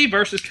 Kennedy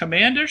versus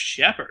Commander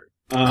Shepard.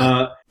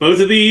 Both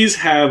of these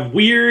kind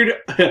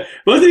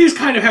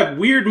of have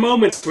weird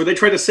moments where they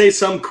try to say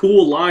some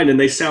cool line and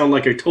they sound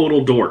like a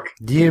total dork.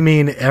 Do you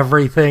mean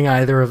everything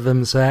either of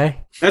them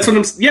say? That's what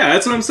I'm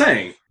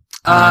saying.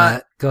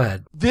 Go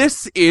ahead.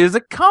 This is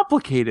a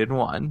complicated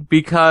one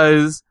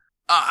because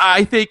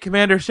I think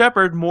Commander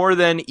Shepard, more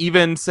than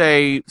even,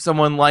 say,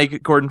 someone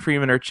like Gordon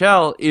Freeman or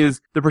Chell,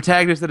 is the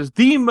protagonist that is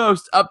the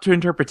most up to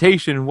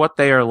interpretation what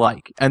they are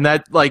like. And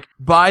that, like,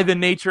 by the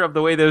nature of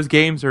the way those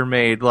games are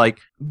made, like,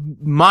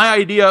 my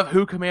idea of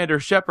who Commander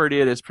Shepard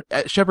is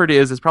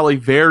probably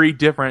very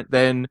different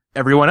than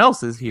everyone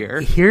else's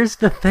here. Here's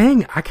the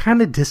thing. I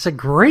kind of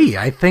disagree.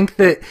 I think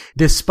that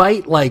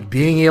despite, like,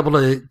 being able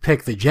to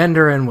pick the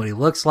gender and what he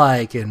looks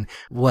like and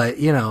what,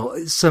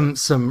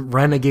 some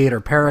renegade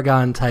or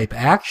paragon type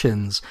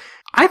actions,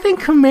 I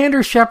think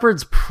Commander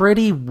Shepard's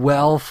pretty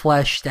well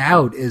fleshed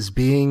out as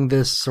being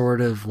this sort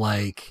of,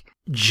 like,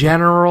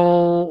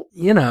 general,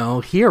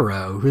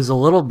 hero who's a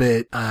little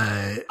bit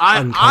I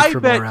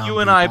bet you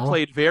and I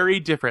played very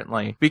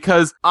differently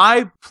because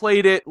I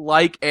played it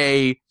like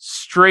a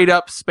straight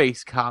up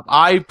space cop.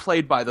 I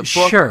played by the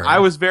book. Sure. I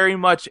was very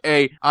much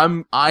this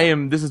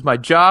is my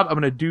job. I'm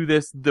going to do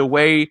this the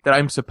way that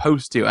I'm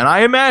supposed to. And I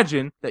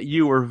imagine that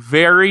you were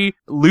very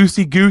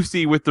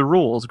loosey-goosey with the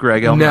rules,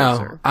 Greg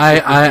Elmerser. No,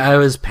 I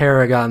was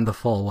Paragon the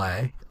full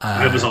way.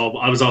 I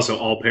was also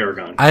all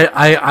Paragon.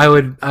 I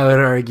would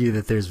argue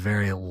that there's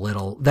very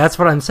little. That's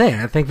what I'm saying.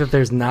 I think that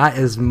there's not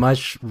as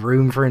much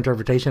room for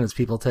interpretation as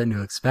people tend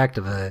to expect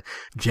of a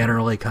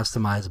generally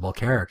customizable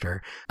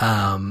character.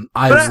 I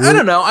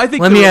don't know. I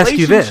think let me ask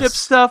you this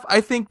stuff. I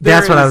think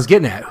that's what I was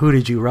getting at. Who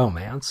did you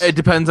romance? It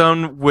depends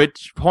on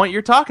which point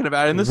you're talking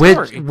about in the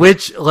story.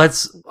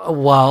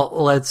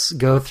 Let's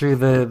go through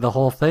the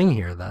whole thing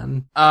here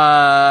then.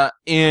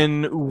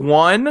 In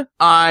one,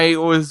 I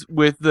was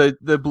with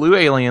the blue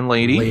alien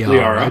lady,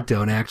 Liara.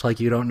 Don't act like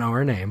you don't know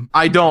her name.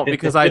 I don't,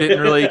 because I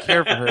didn't really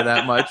care for her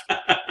that much.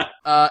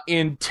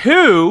 In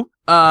two,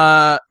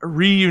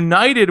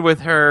 reunited with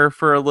her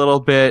for a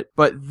little bit,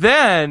 but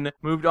then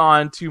moved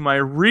on to my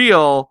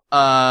real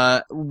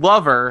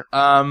lover.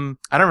 I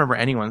don't remember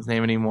anyone's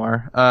name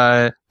anymore.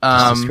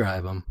 Just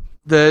describe him.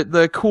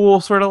 The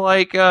cool sort of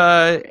like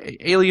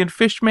alien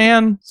fish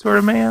man sort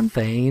of man.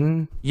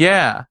 Thane?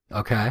 Yeah.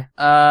 Okay.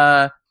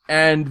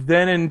 And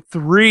then in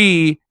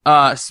three,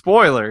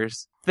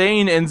 spoilers,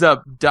 Thane ends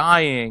up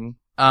dying.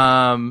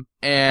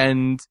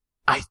 And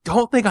I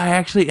don't think I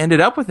actually ended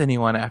up with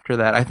anyone after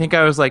that. I think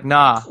I was like,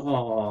 nah.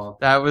 Aww.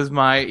 That was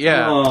my,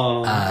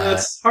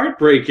 that's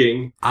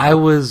heartbreaking. I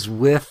was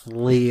with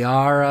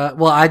Liara.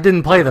 Well, I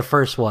didn't play the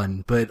first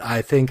one, but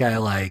I think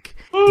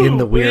in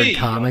the weird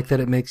comic that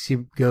it makes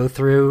you go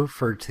through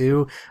for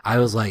two, I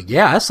was like,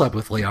 yeah, I slept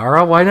with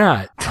Liara. Why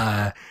not?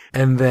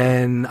 And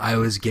then I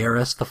was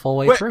Garrus the full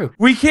way through.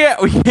 We can't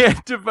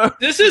devote.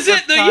 This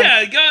isn't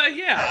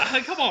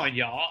come on,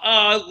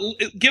 y'all.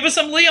 Give us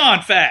some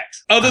Leon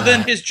facts other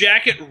than his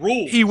jacket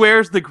rules. He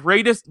wears the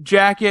greatest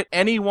jacket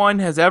anyone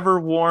has ever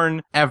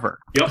worn ever.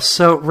 Yep.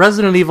 So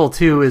Resident Evil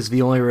 2 is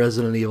the only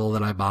Resident Evil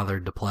that I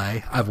bothered to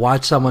play. I've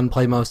watched someone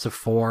play most of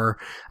 4.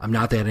 I'm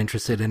not that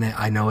interested in it.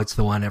 I know it's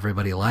the one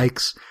everybody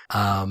likes.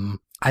 That's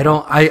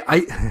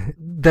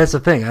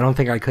the thing. I don't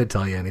think I could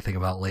tell you anything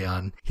about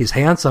Leon. He's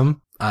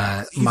handsome.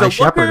 My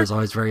Shepard is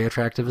always very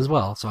attractive as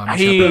well, so I'm a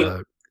Shepard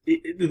vote.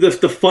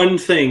 the fun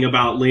thing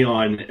about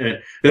Leon,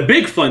 the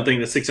big fun thing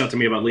that sticks out to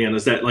me about Leon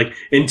is that, like,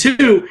 in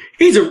 2,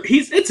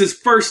 it's his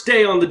first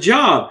day on the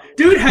job.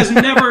 Dude has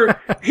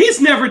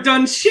he's never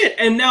done shit,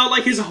 and now,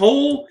 like, his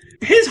whole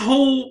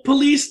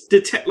police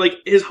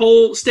his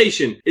whole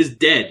station is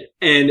dead,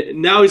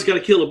 and now he's got to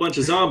kill a bunch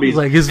of zombies.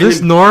 Like, is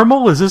this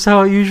normal? Is this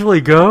how it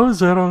usually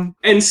goes? I don't.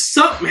 And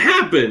something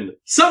happened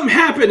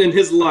in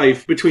his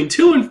life between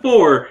 2 and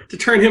 4 to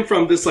turn him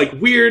from this, like,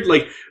 weird,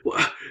 like,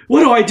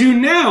 what do I do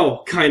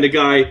now kind of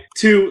guy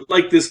to,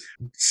 like, this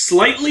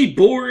slightly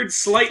bored,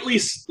 slightly,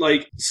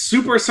 like,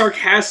 super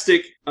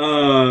sarcastic.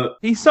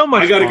 He's so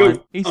much I gotta fun.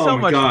 go. He's Oh so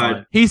my much God.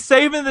 fun. He's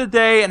saving the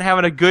day and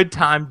having a good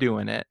time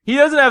doing it. He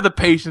doesn't have the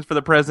patience for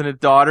the president's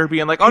daughter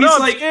being like, "Oh no,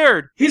 I'm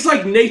scared." He's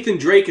like Nathan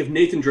Drake if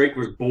Nathan Drake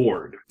was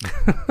bored.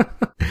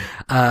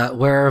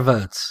 Where are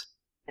votes?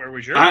 Where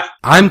was yours?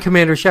 I'm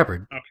Commander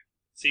Shepard.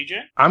 CJ?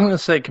 I'm going to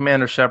say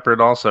Commander Shepard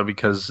also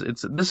because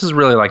this is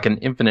really like an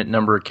infinite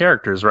number of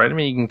characters, right? I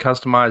mean, you can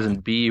customize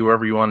and be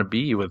whoever you want to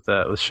be with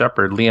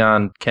Shepard.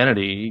 Leon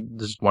Kennedy,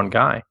 just one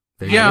guy.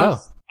 There you go.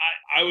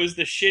 I was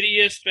the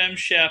shittiest Fem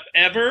Shep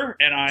ever,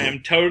 and I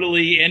am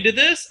totally into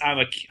this. I'm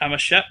a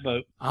Shep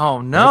vote.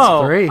 Oh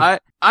no! That's 3.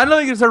 I don't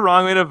think there's a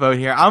wrong way to vote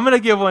here. I'm gonna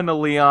give one to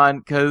Leon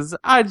because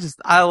I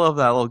love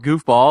that little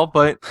goofball.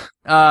 But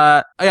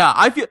yeah,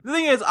 the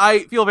thing is,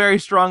 I feel very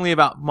strongly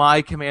about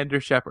my Commander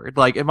Shepard.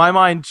 Like, in my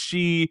mind,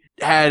 she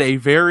had a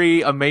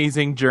very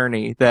amazing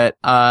journey that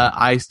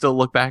I still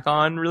look back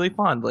on really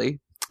fondly.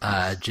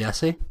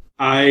 Jesse?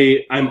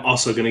 I'm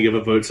also going to give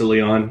a vote to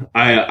Leon.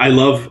 I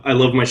love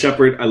my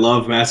Shepard. I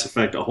love Mass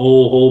Effect a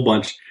whole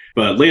bunch.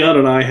 But Leon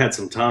and I had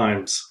some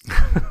times.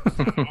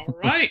 All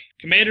right.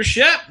 Commander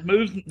Shep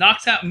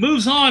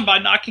moves on by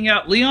knocking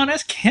out Leon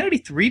S. Kennedy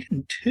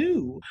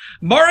 3-2.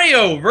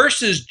 Mario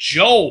versus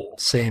Joel.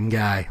 Same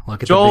guy.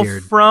 Look at Joel the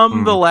beard.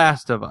 from The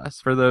Last of Us,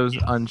 for those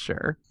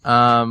unsure.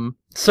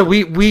 So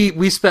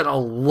we spent a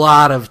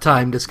lot of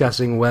time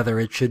discussing whether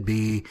it should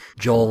be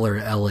Joel or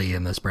Ellie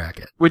in this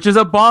bracket. Which is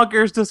a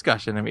bonkers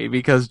discussion to me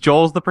because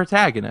Joel's the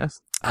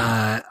protagonist.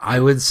 I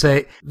would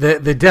say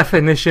the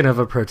definition of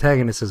a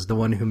protagonist is the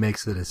one who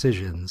makes the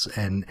decisions,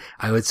 and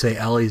I would say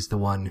Ellie's the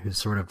one who's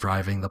sort of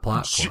driving the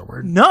plot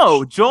forward.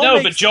 No, Joel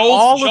makes but Joel,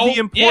 all of the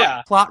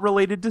important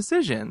plot-related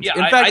decisions. Yeah,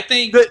 in fact, I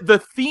think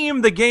the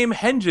theme the game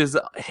hedges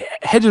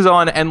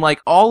on, and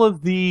like all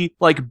of the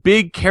like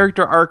big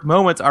character arc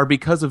moments are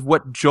because of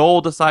what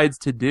Joel decides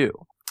to do.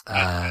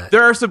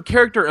 There are some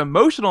character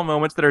emotional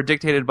moments that are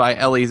dictated by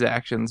Ellie's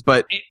actions,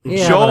 but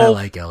yeah, Joel, but I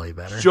like Ellie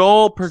better.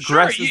 Joel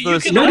progresses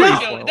those stories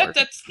forward.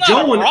 That's not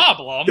a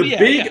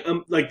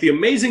problem. Like the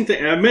amazing thing,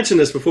 and I mentioned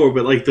this before,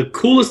 but like the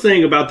coolest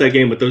thing about that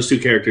game with those two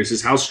characters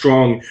is how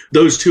strong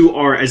those two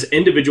are as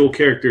individual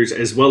characters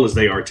as well as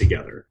they are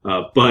together.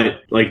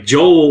 But like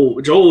Joel's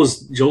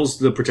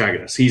the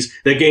protagonist.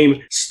 That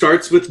game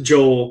starts with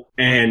Joel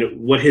and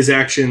what his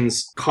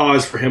actions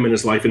cause for him in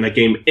his life, and that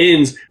game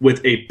ends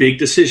with a big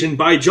decision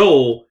by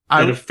Joel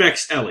that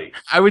affects Ellie.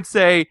 I would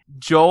say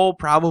Joel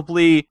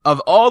probably, of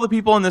all the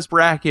people in this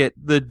bracket,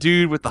 the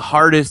dude with the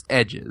hardest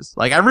edges.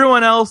 Like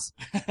everyone else,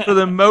 for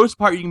the most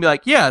part, you can be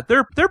like, yeah,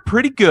 they're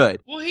pretty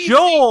good. Well,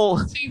 Joel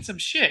seen some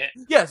shit.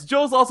 Yes,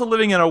 Joel's also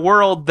living in a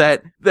world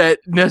that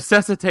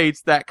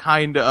necessitates that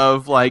kind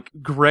of like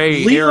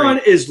gray Leon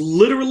area. is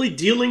literally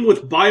dealing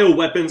with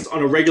bioweapons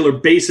on a regular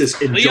basis,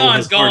 and Joel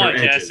has harder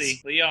edges.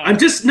 Jesse. Leon.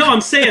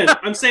 I'm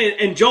saying,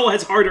 and Joel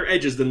has harder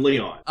edges than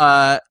Leon.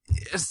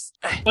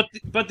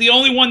 But the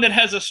only one that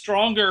has a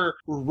stronger,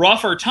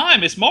 rougher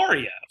time is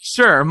Mario.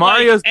 Sure,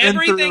 Mario's been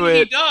everything through it.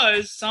 he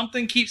does,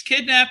 something keeps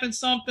kidnapping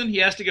something. He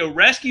has to go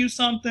rescue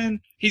something.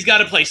 He's got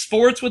to play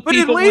sports with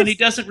people when he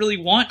doesn't really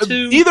want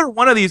to. Neither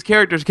one of these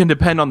characters can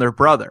depend on their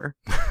brother.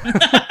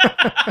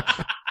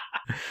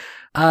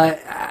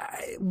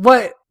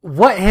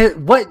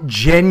 What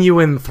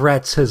genuine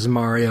threats has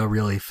Mario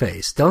really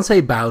faced? Don't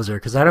say Bowser,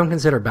 because I don't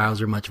consider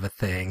Bowser much of a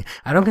thing.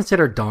 I don't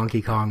consider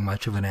Donkey Kong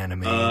much of an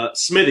enemy.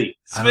 Smitty.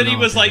 Smitty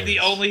was like the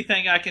only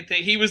thing I can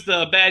think. He was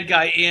the bad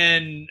guy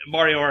in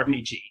Mario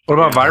RPG. What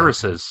about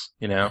viruses?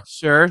 You know,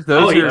 Sure,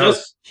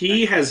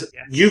 He has.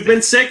 You've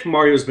been sick.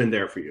 Mario's been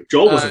there for you.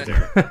 Joel wasn't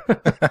there.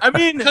 I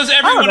mean, because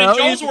everyone in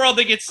Joel's world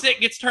that gets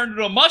sick gets turned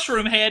into a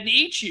mushroom head and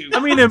eats you.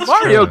 I mean, in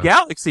Mario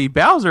Galaxy,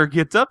 Bowser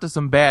gets up to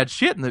some bad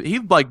shit, and he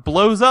like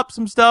blows up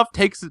some stuff,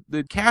 takes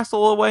the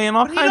castle away, and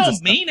all kinds of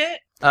stuff. He don't mean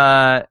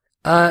it.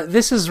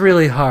 This is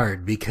really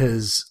hard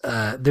because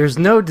there's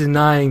no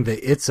denying that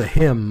it's a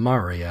him,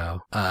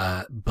 Mario.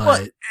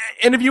 But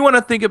and if you want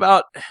to think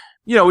about,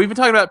 we've been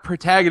talking about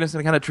protagonists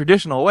in a kind of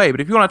traditional way, but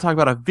if you want to talk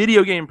about a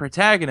video game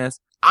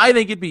protagonist, I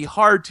think it'd be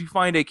hard to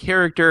find a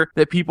character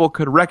that people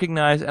could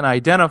recognize and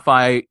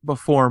identify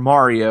before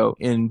Mario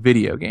in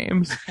video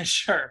games.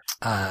 Sure.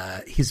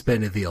 He's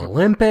been to the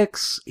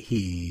Olympics.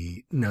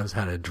 He knows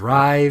how to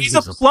drive. He's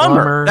a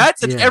plumber.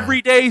 That's an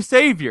everyday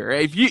savior.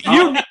 If you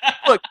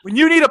look, when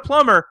you need a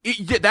plumber,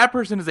 that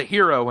person is a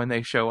hero when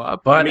they show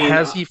up. But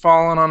has he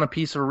fallen on a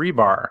piece of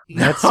rebar?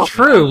 That's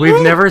true.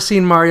 We've never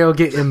seen Mario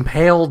get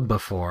impaled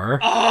before.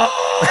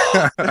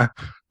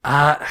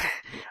 I'm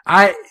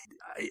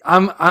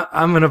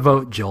gonna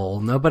vote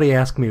Joel. Nobody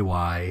ask me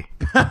why.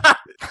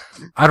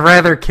 I'd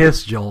rather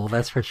kiss Joel,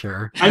 that's for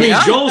sure. I mean,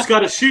 Joel's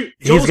got to shoot.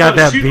 He's got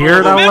that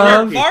beard I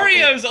love. Remember,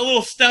 Mario's a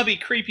little stubby,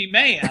 creepy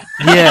man.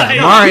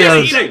 Yeah,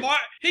 Mario's...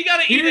 He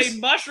gotta eat a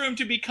mushroom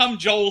to become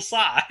Joel's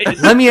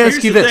size. Let me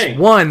ask you this. Thing.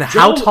 One,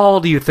 how tall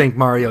do you think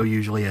Mario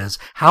usually is?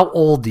 How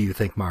old do you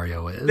think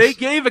Mario is? They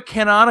gave a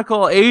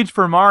canonical age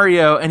for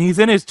Mario, and he's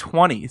in his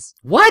 20s.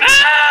 What? No!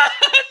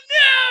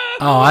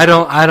 Oh, I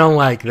don't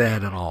like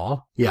that at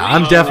all. Yeah,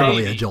 I'm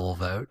definitely a Joel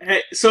vote.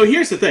 Hey, so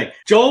here's the thing.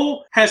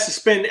 Joel has to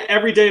spend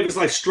every day of his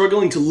life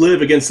struggling to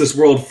live against this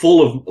world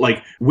full of,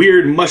 like,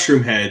 weird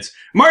mushroom heads.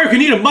 Mario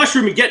can eat a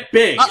mushroom and get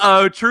big.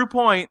 Uh-oh, true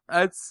point.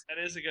 That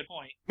is a good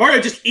point.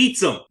 Mario just eats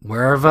them.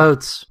 Where are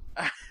votes?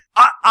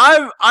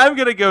 I'm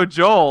gonna go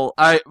Joel.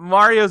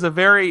 Mario's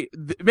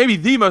maybe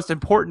the most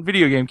important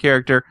video game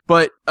character,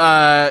 but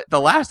The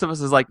Last of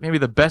Us is like maybe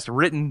the best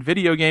written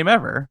video game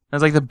ever.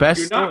 It's like the best.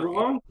 You're not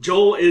wrong.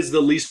 Joel is the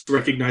least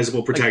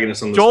recognizable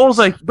protagonist on this. Joel's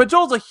but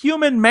Joel's a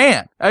human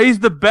man. He's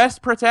the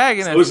best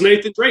protagonist. So is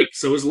Nathan Drake.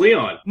 So is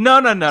Leon.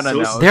 No.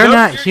 They're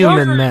not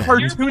human men.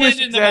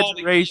 Cartoonish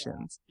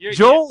exaggerations.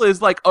 Joel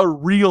is like a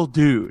real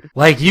dude.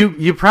 Like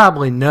you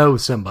probably know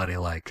somebody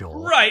like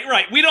Joel. Right.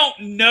 We don't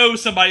know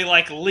somebody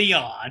like Leon.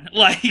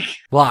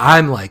 Well,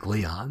 I'm like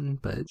Leon,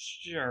 but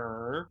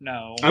sure,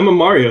 no. I'm a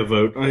Mario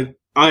vote.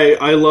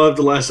 I love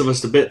The Last of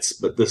Us to bits,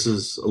 but this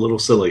is a little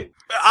silly.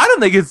 I don't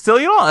think it's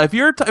silly at all. If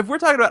we're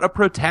talking about a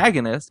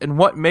protagonist and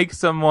what makes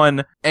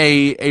someone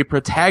a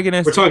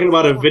protagonist, we're talking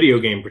about a video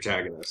game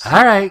protagonist.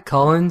 All right,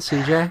 Colin,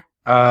 CJ.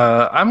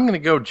 I'm going to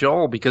go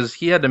Joel because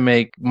he had to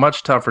make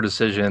much tougher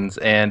decisions,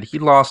 and he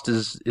lost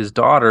his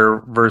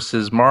daughter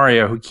versus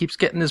Mario, who keeps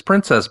getting his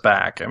princess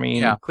back. I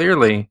mean,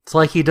 clearly. It's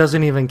like he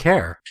doesn't even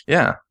care.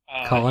 Yeah.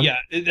 Colin? Yeah,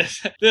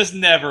 this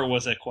never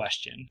was a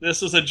question.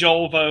 This was a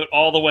Joel vote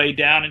all the way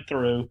down and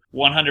through,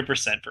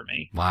 100% for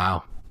me.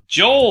 Wow.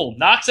 Joel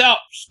knocks out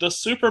the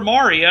Super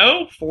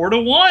Mario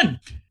 4-1.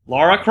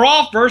 Lara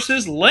Croft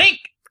versus Link.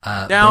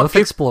 Now, both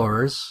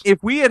explorers.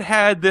 If we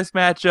had this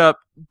matchup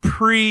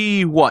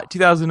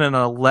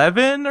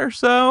 2011 or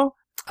so?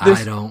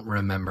 I don't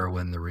remember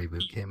when the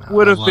reboot came out.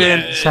 Would have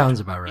been sounds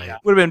about right.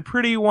 Would have been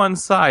pretty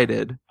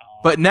one-sided.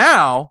 But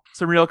now,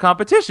 some real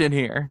competition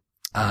here.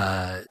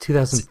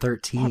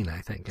 2013,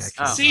 I think.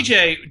 Actually.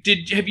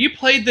 CJ, have you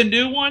played the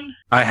new one?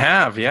 I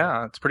have,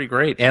 yeah. It's pretty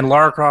great. And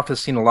Lara Croft has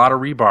seen a lot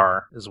of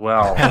rebar as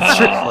well.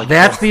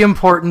 That's the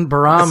important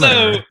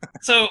barometer.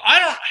 So I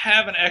don't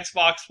have an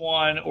Xbox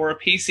One or a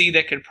PC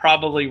that could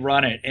probably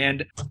run it.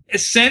 And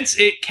since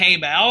it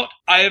came out,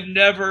 I have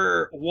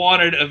never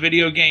wanted a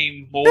video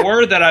game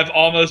more that I've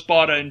almost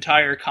bought an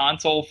entire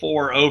console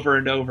for over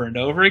and over and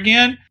over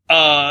again.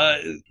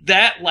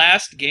 That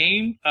last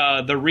game,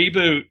 the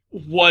reboot,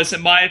 was,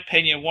 in my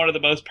opinion, one of the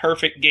most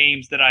perfect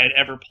games that I had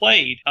ever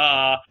played.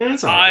 I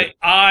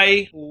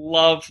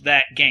love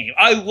that game.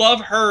 I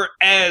love her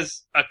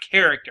as a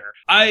character.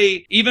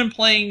 Even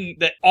playing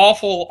the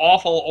awful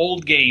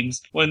old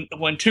games, when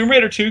Tomb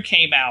Raider 2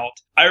 came out,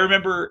 I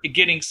remember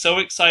getting so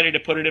excited to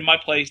put it in my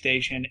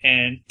PlayStation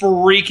and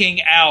freaking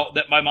out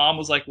that my mom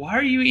was like, "Why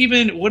are you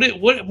even?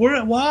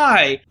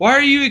 Why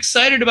are you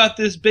excited about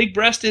this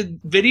big-breasted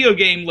video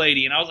game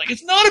lady?" And I was like,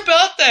 "It's not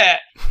about that."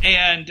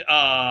 And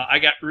I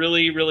got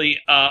really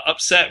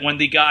upset when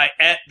the guy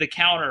at the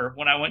counter,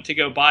 when I went to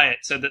go buy it,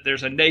 said that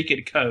there's a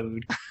naked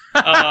code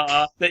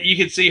that you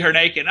could see her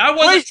naked. I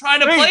wasn't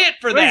trying to play it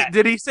for that.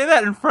 Did he say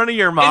that in front of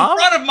your mom? In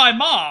front of my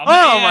mom.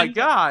 Oh my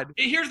God!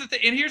 Here's the thing,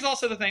 and here's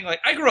also the thing. Like,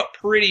 I grew up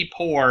pretty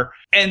poor,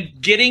 and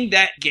getting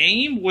that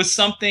game was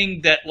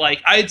something that,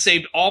 like, I had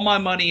saved all my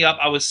money up.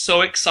 I was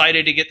so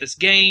excited to get this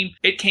game.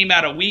 It came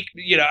out a week.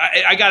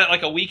 I got it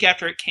like a week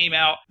after it came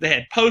out. They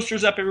had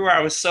posters up everywhere.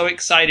 I was so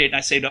excited, and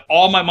I saved up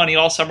all my money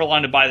all summer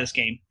long to buy this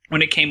game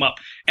when it came up.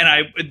 And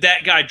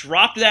that guy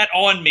dropped that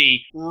on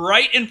me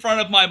right in front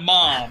of my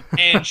mom.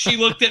 And she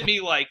looked at me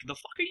like, "The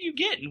fuck are you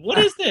getting? What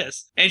is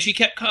this?" And she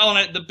kept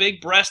calling it the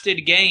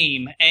big-breasted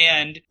game.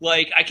 And,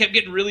 like, I kept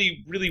getting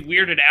really, really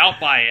weirded out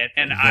by it.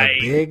 And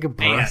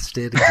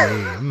big-breasted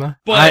game.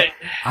 But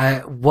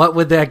what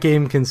would that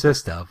game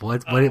consist of?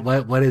 What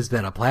is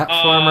that? A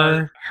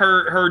platformer?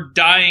 Her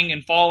dying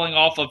and falling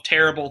off of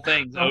terrible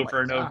things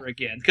over and over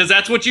again. Because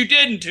that's what you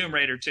did in Tomb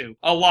Raider 2.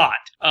 A lot.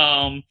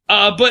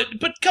 But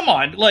come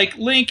on, like,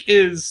 Link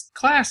is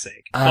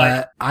classic.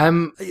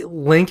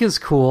 Link is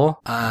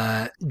cool.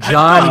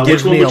 John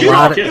gives me a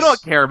lot of... You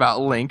don't care about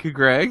Link,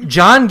 Greg.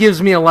 John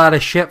gives me a lot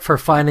of shit for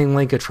finding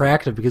Link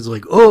attractive because,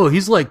 like, oh,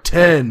 he's like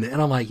 10.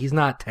 And I'm like, he's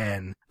not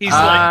 10. He's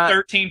like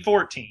 13,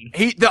 14.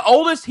 The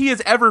oldest he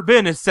has ever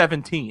been is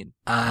 17.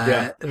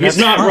 He's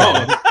not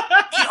wrong.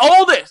 The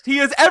oldest he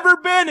has ever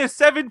been is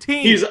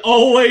 17. He's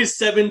always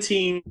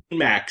 17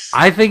 max.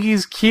 I think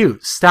he's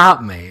cute.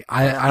 Stop me.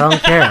 I don't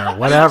care.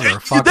 Whatever.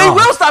 Fuck they off.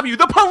 will stop you.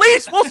 The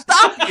police will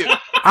stop you.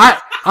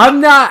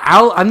 I'm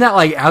not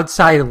like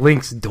outside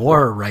Link's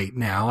door right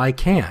now. I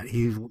can't.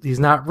 He's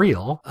not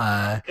real.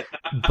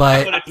 But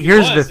But if he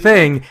here's the was,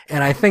 thing,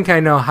 and I think I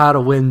know how to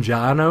win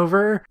John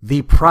over.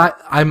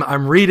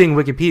 I'm reading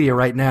Wikipedia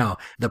right now.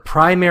 The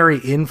primary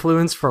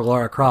influence for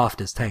Lara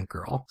Croft is Tank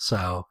Girl,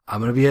 so I'm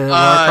gonna be a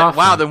Lara Croft.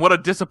 Wow, fan. then what a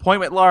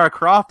disappointment Lara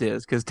Croft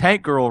is, because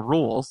Tank Girl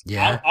rules.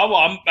 Yeah.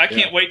 I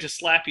can't wait to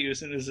slap you as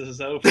soon as this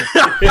is over.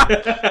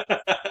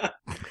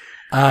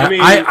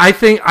 I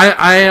think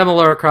I am a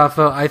Lara Croft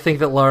vote. I think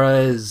that Lara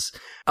is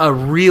a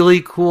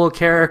really cool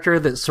character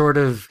that sort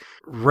of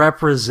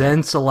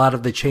represents a lot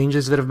of the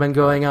changes that have been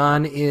going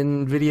on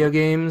in video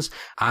games.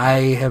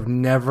 I have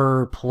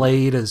never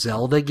played a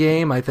Zelda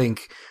game. I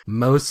think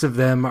most of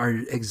them are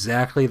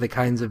exactly the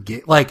kinds of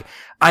game. Like,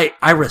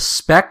 I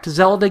respect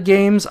Zelda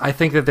games. I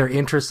think that they're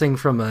interesting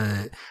from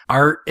a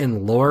art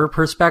and lore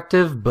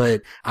perspective,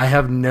 but I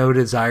have no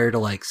desire to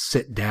like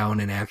sit down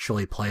and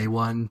actually play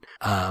one.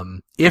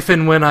 If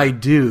and when I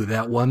do,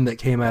 that one that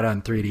came out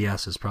on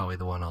 3DS is probably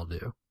the one I'll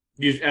do.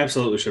 You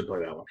absolutely should play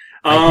that one.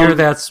 I hear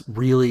that's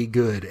really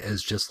good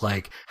as just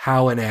like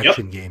how an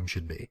action game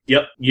should be.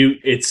 Yep,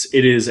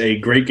 it is a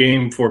great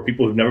game for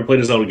people who've never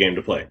played a Zelda game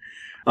to play.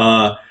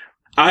 I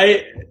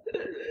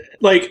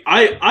like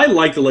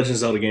the Legend of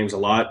Zelda games a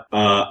lot.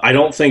 I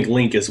don't think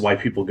Link is why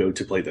people go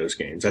to play those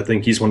games. I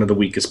think he's one of the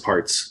weakest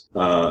parts.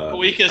 The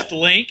weakest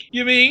link,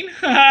 you mean?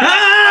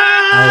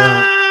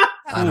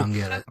 I don't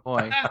get it.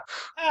 Boy.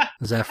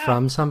 Is that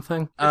from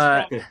something?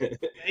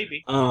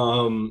 Maybe.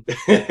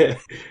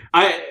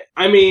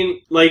 I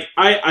mean, like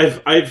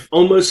I've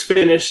almost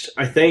finished.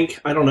 I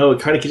think I don't know. It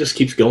kind of just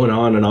keeps going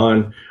on and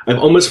on. I've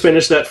almost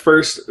finished that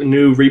first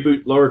new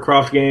reboot Lara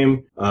Croft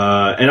game,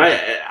 and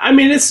I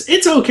mean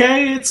it's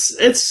okay.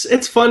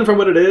 It's fun for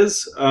what it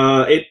is.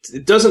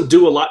 It doesn't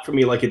do a lot for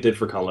me like it did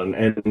for Cullen,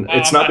 and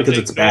it's not because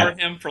it's bad.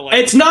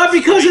 It's not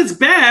because it's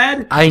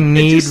bad. I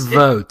need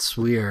votes.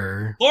 We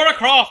are Lara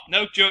Croft.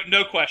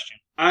 No question.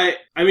 I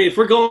mean, if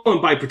we're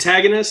going by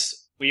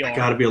protagonists, We I are.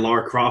 gotta be a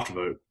Lara Croft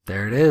vote.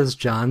 there. It is,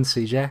 John.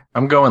 CJ.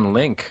 I'm going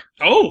Link.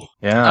 Oh,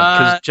 Yeah,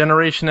 because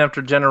generation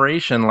after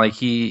generation, like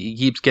he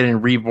keeps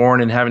getting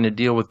reborn and having to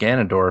deal with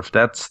Ganondorf.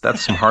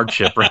 That's some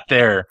hardship right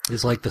there.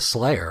 He's like the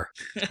Slayer.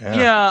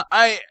 Yeah,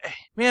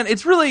 man,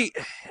 it's really.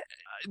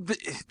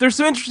 There's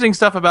some interesting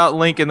stuff about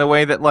Link in the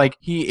way that like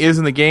he is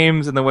in the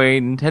games and the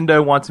way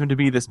Nintendo wants him to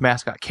be this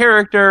mascot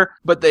character,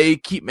 but they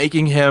keep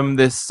making him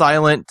this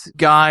silent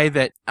guy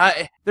that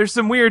there's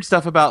some weird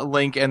stuff about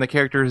Link and the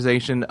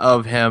characterization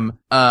of him.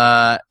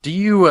 Do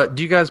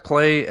you guys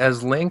play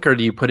as Link, or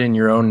do you put in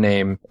your own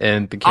name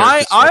and the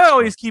character? I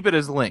always keep it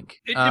as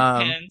Link. it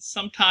depends.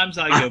 Sometimes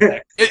I go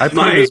back. I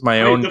put it as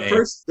my own name.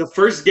 The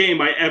first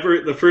game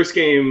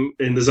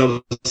in the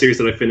Zelda series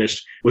that I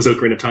finished was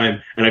Ocarina of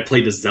Time, and I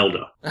played as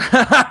Zelda,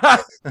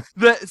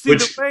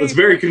 which was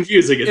very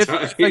confusing at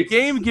times. If a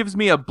game gives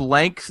me a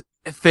blank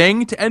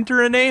thing to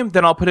enter a name,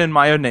 then I'll put in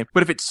my own name.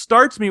 But if it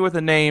starts me with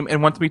a name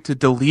and wants me to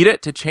delete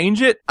it, to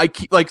change it, I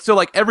keep like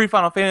every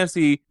Final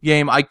Fantasy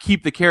game, I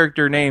keep the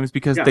character names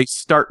because they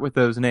start with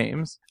those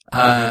names.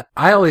 I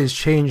always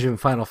change in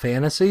Final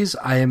Fantasies.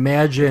 I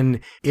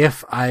imagine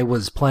if I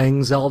was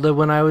playing Zelda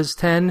when I was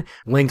 10,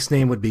 Link's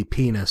name would be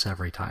Penis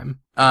every time.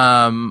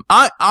 I'm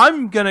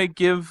gonna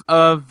give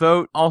a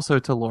vote also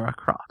to Lara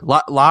Croft.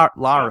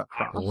 Lara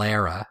Croft.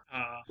 Lara.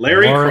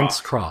 Larry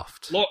Lawrence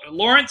Croft. Croft.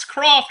 Lawrence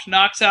Croft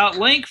knocks out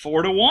Link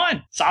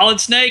 4-1.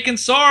 Solid Snake and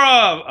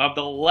Sora of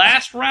the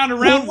last round of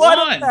round What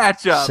one. a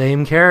matchup!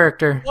 Same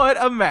character. What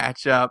a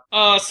matchup!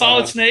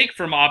 Solid Snake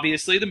from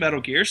obviously the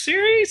Metal Gear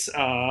series,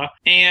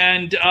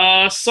 and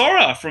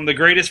Sora from the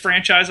greatest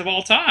franchise of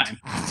all time.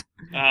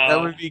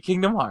 That would be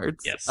Kingdom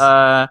Hearts. Yes.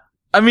 I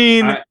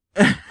mean,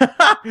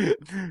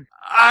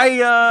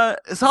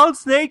 Solid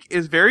Snake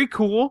is very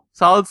cool.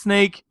 Solid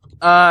Snake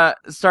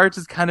starts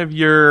as kind of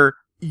your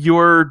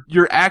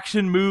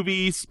action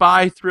movie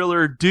spy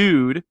thriller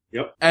dude.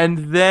 Yep.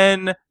 And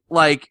then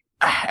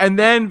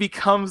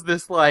becomes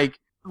this like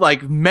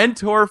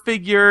mentor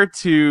figure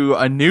to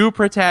a new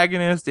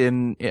protagonist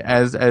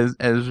as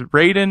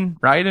Raiden.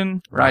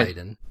 That's right.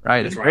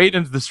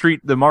 Raiden's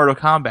the Mortal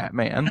Kombat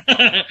man.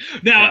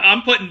 Now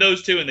I'm putting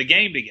those two in the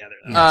game together.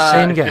 Though. Yeah,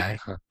 same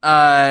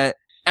guy.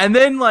 And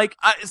then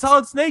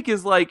Solid Snake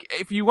is like,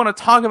 if you want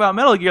to talk about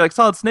Metal Gear, like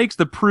Solid Snake's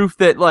the proof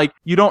that like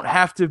you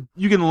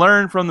can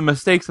learn from the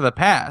mistakes of the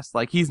past.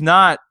 Like he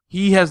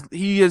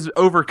has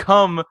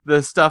overcome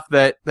the stuff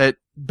that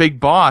Big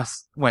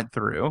Boss went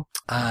through.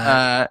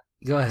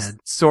 Go ahead.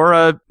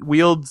 Sora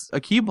wields a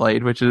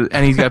Keyblade,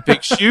 and he's got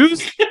big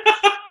shoes.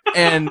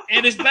 And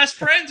his best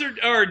friends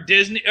are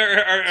Disney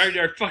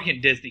or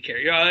fucking Disney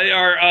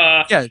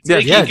characters. Yeah,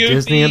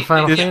 Disney and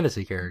Final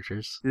Fantasy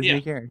characters.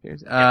 Disney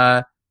characters.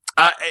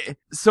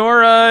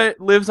 Sora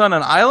lives on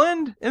an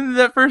island in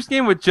that first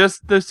game with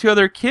just those two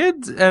other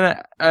kids,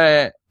 and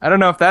I don't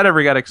know if that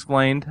ever got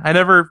explained. I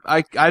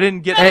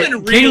didn't get it.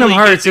 Nothing Kingdom really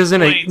Hearts gets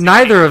isn't explained.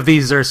 neither of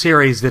these are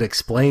series that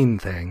explain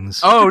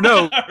things. Oh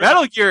no,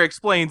 Metal Gear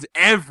explains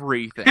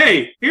everything.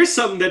 Hey, here's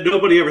something that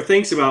nobody ever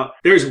thinks about.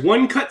 There's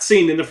one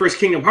cutscene in the first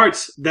Kingdom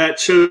Hearts that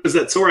shows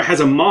that Sora has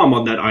a mom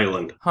on that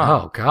island.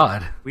 Oh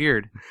God.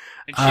 Weird.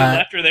 And she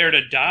left her there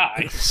to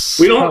die.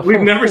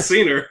 We've never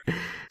seen her.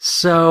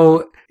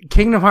 So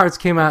Kingdom Hearts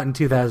came out in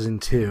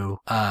 2002.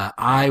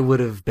 I would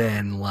have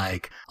been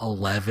like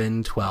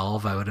 11,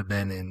 12. I would have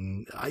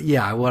been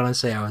I want to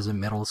say I was in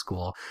middle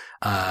school.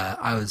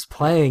 I was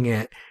playing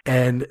it,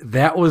 and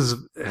that was,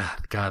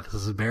 God, this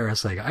is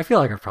embarrassing. I feel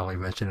like I've probably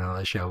mentioned it on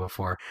the show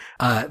before.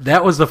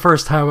 That was the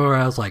first time where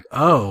I was like,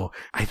 oh,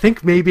 I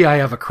think maybe I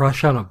have a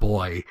crush on a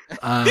boy.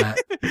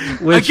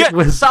 Which Again,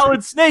 was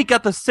Solid Snake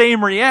got the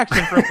same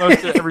reaction from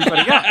most of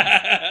everybody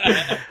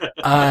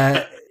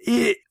else.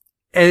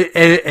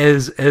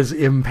 As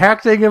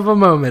impacting of a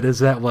moment as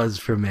that was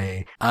for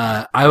me,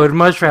 I would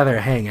much rather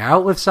hang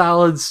out with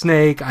Solid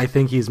Snake. I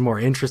think he's more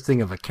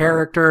interesting of a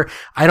character.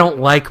 I don't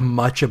like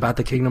much about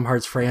the Kingdom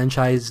Hearts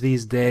franchise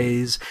these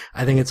days.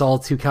 I think it's all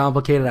too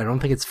complicated. I don't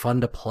think it's fun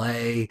to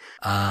play.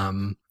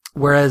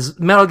 Whereas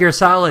Metal Gear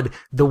Solid,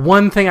 the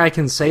one thing I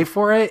can say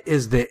for it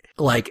is that,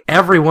 like,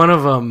 every one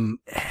of them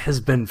has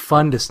been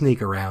fun to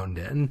sneak around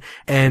in.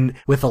 And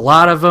with a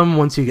lot of them,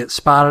 once you get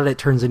spotted, it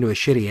turns into a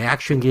shitty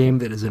action game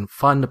that isn't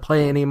fun to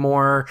play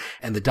anymore,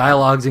 and the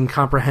dialogue's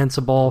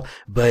incomprehensible,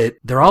 but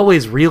they're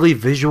always really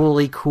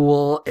visually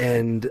cool,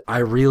 and I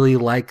really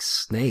like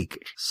Snake,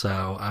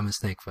 so I'm a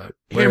Snake vote.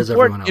 Whereas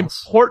everyone else.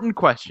 Important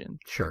question.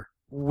 Sure.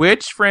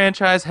 Which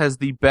franchise has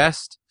the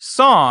best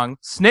song,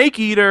 Snake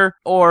Eater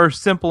or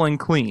Simple and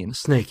Clean?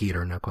 Snake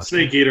Eater, no question.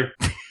 Snake Eater.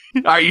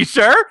 Are you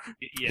sure?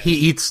 Yes. He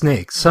eats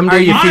snakes.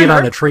 Someday you feed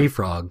on a tree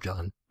frog,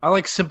 John. I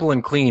like Simple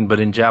and Clean, but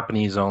in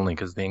Japanese only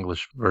because the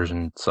English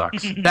version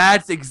sucks.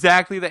 That's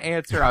exactly the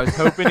answer I was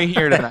hoping to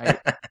hear tonight.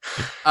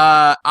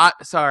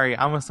 Sorry,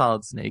 I'm a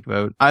Solid Snake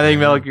vote. I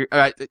think Metal Gear.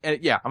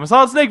 I'm a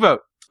Solid Snake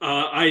vote.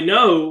 I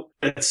know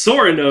that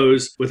Sora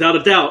knows, without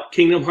a doubt,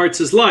 Kingdom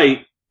Hearts is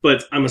light,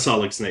 but I'm a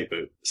Solid Snake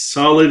vote.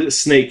 Solid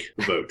Snake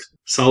vote.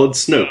 Solid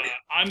Snoke.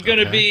 I'm going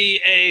to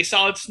be a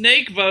Solid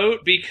Snake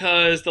vote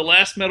because the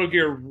last Metal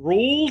Gear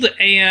ruled,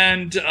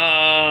 and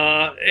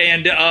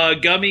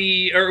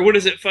gummy, or what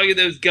is it? Fucking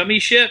those gummy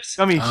ships.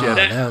 Gummy ship.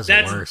 That was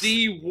that's the worst.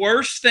 the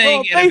worst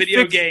thing in a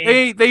video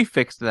game. They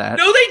fixed that.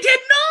 No, they did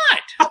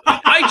not.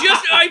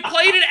 I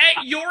played it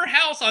at your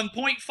house on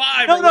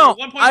 0.5. No. or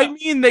 1.5. I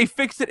mean, they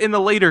fixed it in the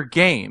later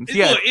games. Look,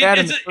 Yeah,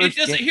 it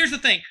doesn't. Here's the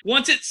thing: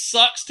 once it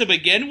sucks to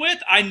begin with,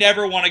 I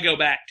never want to go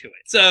back to it.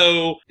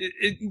 So,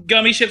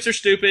 gummy ships are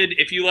stupid.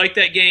 If you like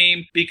that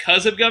game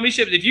because of gummy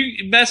ships, if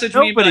you message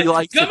me, Nobody like,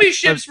 likes gummy it.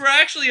 ships were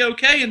actually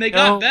okay and they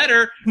got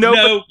better.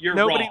 You're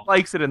nobody wrong.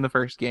 likes it in the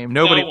first game.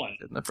 Nobody No one.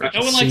 likes it in the first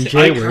No game. one likes it. CJ,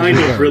 I where'd kind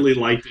you of go? really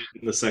liked it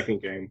in the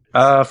second game.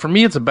 For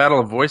me, it's a battle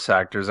of voice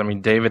actors. I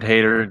mean, David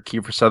Hayter and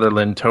Kiefer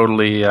Sutherland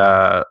totally,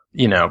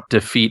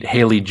 defeat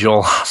Haley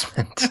Joel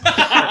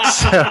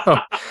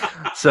Osment.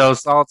 so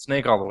Solid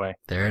Snake all the way.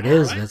 There it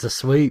is. All right. That's a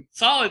sweep.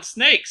 Solid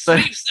Snake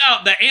sweeps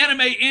out the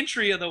anime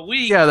entry of the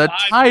week. Yeah, the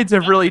 5 tides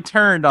have really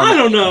turned on. I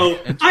don't know.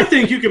 I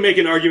think you can make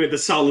an argument that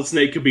Solid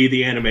Snake could be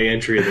the anime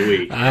entry of the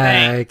week.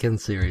 I can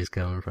see where he's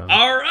coming from.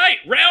 All right,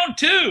 round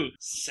 2.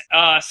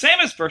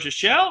 Samus versus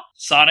Shell,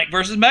 Sonic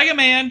versus Mega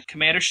Man,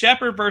 Commander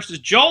Shepard versus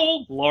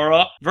Joel,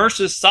 Laura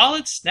versus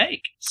Solid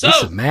Snake. So, These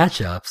some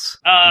matchups.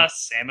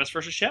 Samus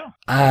versus Shell.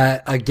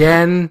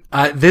 Again,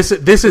 this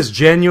is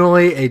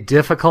genuinely a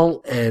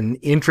difficult and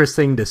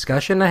interesting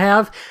discussion to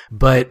have,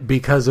 but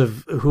because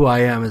of who I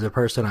am as a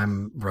person,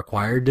 I'm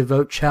required to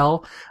vote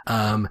Chell.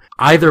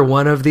 Either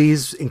one of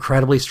these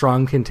incredibly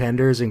strong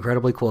contenders,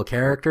 incredibly cool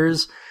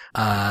characters,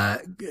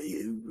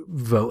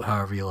 vote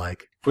however you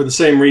like. For the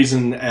same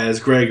reason as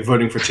Greg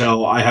voting for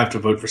Chell, I have to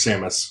vote for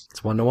Samus.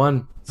 It's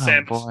 1-1.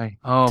 Samus. Boy.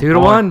 Oh,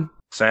 2-1.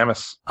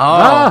 Samus.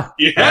 Oh,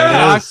 Yeah. that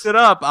knocks it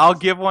up. I'll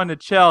give one to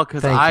Chell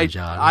because Thank you,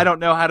 John. I don't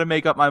know how to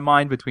make up my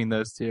mind between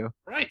those two.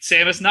 Right,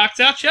 Samus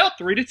knocks out Shell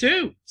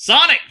 3-2.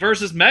 Sonic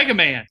versus Mega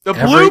Man. The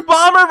Blue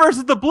Bomber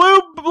versus the Blue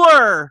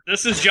Blur.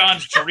 This is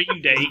John's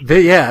dream date.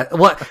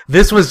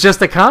 This was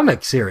just a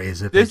comic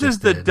series. that they This is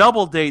just the did.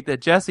 double date that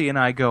Jesse and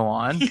I go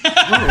on.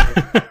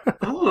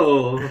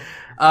 Oh.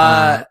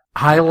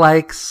 I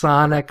like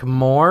Sonic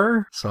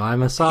more, so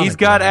I'm a Sonic. He's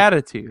got guy.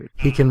 attitude.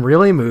 He can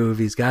really move.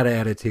 He's got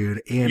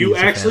attitude. And You he's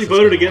the actually fastest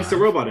voted guy against the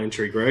alive. robot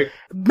entry, Greg.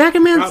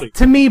 Mega Man's, Howdy.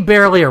 to me,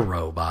 barely a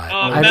robot.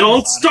 Oh,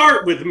 Don't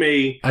start with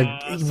me.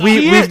 Sonic-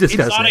 We've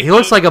discussed Sonic that. He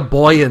looks is- like a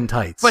boy in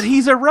tights. But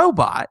he's a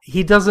robot.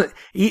 he doesn't.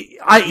 He's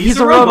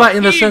a a robot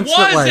in the He sense was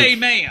that, a like,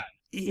 man.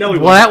 No, he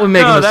well, that would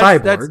make No, him a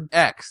cyborg. that's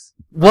X.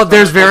 Well,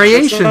 there's That's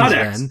variations not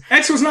X. then.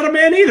 X was not a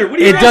man either. What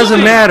are you It doesn't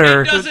talking about?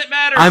 matter. It doesn't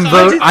matter.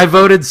 I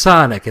voted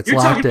Sonic. It's You're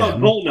locked talking about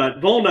in. Volnut.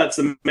 Volnut's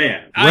the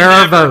man. Where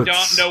I are never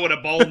votes? don't know what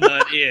a bowl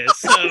nut is.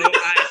 So,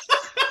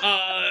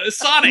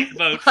 Sonic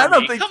vote for I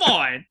don't me. think Come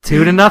on.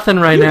 2-0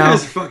 right You now.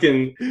 guys are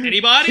fucking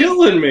Anybody?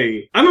 killing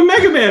me. I'm a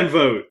Mega Man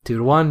vote.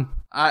 2-1.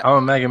 I'm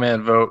a Mega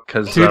Man vote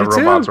because 2-2.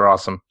 robots are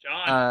awesome.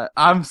 John.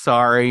 I'm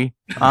sorry.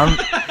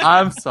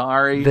 I'm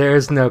sorry.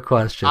 There's no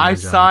question. I John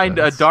signed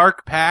a votes.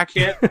 dark pact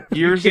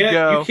years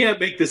ago, You can't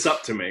make this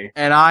up to me.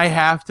 and I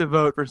have to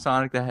vote for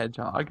Sonic the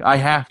Hedgehog. I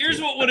have to.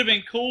 Here's what would have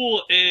been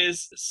cool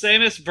is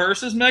Samus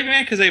versus Mega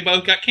Man because they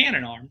both got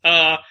cannon arms.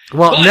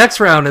 Well, but- next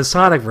round is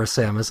Sonic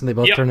versus Samus, and they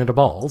both Yep. turn into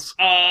balls.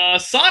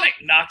 Sonic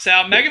knocks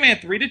out Mega Man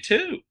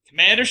 3-2.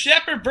 Commander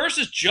Shepard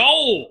versus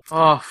Joel.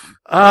 Oh,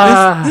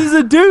 Uh, this is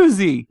a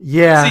doozy.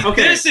 yeah, See,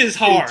 Okay. this is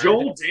Can hard.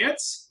 Joel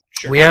dance?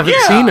 Sure. we haven't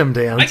Yeah. seen him I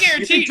dance. guarantee You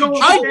you, think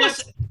Joel Joel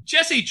dance? was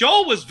Jesse.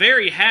 Joel was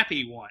very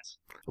happy once.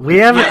 We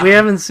haven't Yeah. we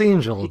haven't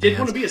seen Joel He did dance.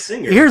 want to be a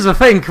singer. Here's the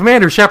thing: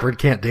 Commander Shepard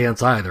can't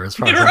dance either. As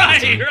far as I'm Right,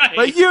 concerned. right.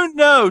 But you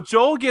know,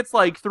 Joel gets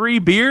like 3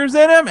 beers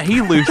in him, and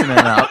he loosening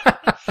up.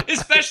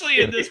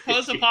 Especially in this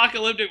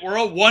post-apocalyptic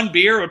world, one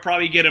beer would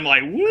probably get him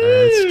like, woo.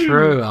 That's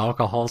true.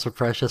 Alcohol's a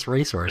precious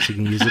resource. You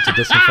can use it to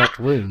disinfect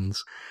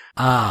wounds.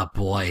 Ah,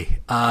 boy.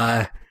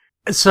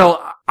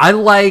 So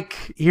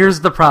here's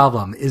the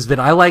problem, is that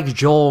I like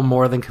Joel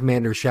more than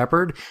Commander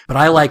Shepard, but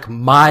I like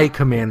my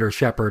Commander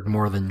Shepard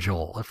more than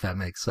Joel, if that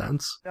makes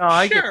sense. No,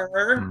 I get.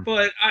 Sure,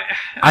 but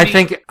I mean,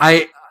 think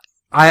I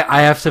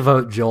have to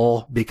vote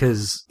Joel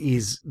because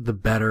he's the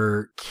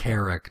better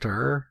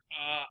character.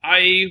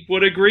 I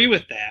would agree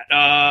with that.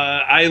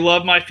 I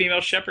love my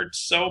female Shepherd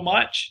so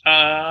much.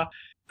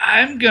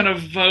 I'm gonna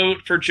vote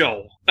for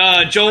Joel.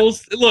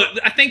 Look,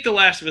 I think The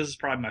Last of Us is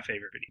probably my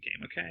favorite video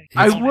game. Okay,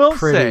 I It's will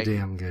pretty say-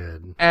 damn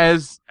good.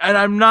 And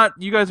I'm not,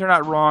 you guys are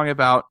not wrong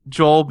about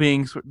Joel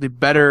being sort of the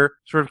better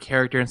sort of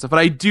character and stuff, but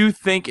I do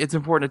think it's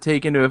important to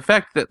take into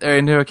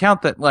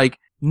account that, like,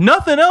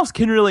 nothing else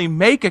can really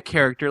make a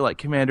character like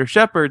Commander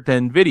Shepard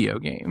than video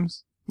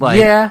games. Like,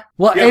 yeah.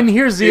 Well, Yeah, and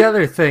here's the it-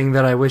 other thing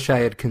that I wish I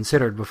had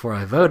considered before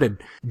I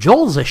voted.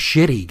 Joel's a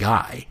shitty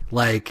guy.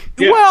 Like,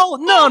 Yeah. well,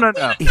 no.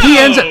 he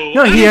ends up I he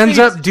don't ends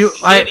think up it's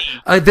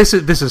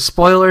shitty. this is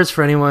spoilers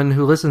for anyone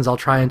who listens. I'll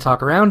try and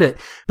talk around it,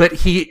 but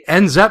he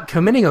ends up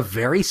committing a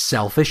very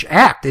selfish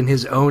act in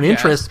his own Yes,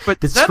 interest but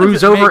that that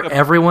screws doesn't over make a-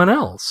 everyone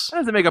else. That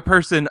doesn't make a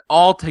person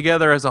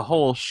altogether as a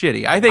whole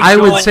shitty. I think I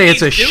would Joel- What say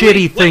it's he's a doing-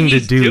 shitty thing to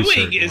do, What he's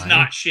doing is certainly.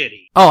 not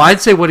shitty. Oh,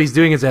 I'd say what he's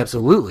doing is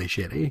absolutely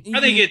shitty.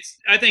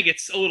 I think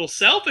it's a little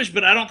selfish,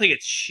 but I don't think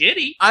it's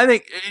shitty. I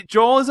think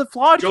Joel is a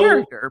flawed Joel-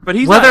 character, but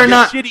he's Whether not or a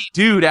not- shitty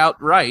dude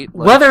outright.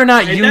 Like, Whether or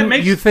not And that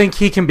makes- you think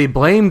he can be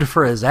blamed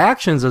for his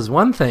actions is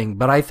one thing,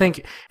 but I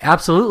think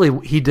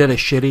absolutely he did a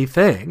shitty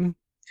thing.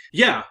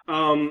 Yeah.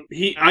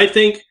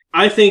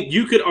 I think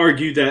you could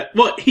argue that.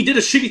 Well, he did a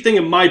shitty thing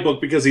in my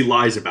book because he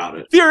lies about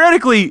it.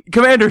 theoretically,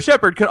 Commander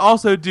Shepard could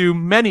also do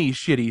many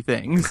shitty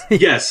things.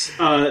 Yes,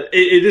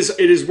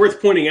 it is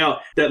worth pointing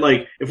out that,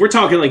 like, if we're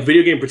talking like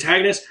video game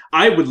protagonists,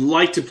 I would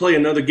like to play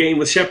another game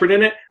with Shepard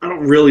in it. I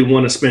don't really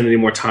want to spend any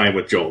more time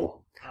with Joel.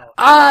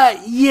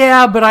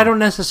 Yeah, but I don't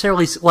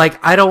necessarily like.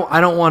 I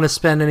don't want to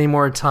spend any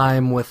more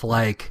time with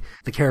like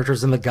the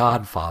characters in The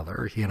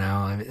Godfather. You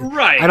know,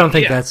 Right. I don't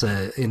think yeah. that's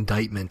a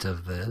indictment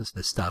of this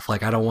stuff.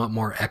 Like, I don't want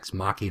more Ex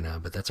Machina,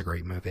 but that's a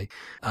great movie.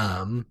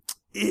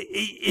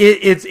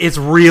 It's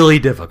really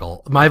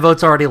difficult. My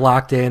vote's already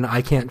locked in.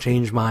 I can't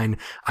change mine.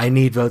 I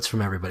need votes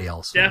from everybody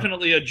else.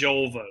 Definitely a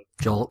Joel vote.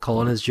 Joel,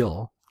 Colin is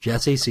Joel.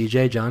 Jesse,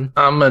 CJ, John.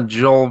 I'm a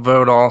Joel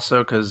vote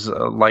also because,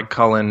 like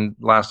Cullen,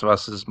 Last of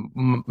Us is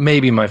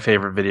maybe my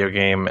favorite video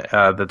game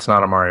that's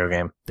not a Mario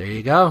game. There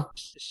you go.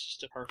 It's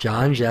just a perfect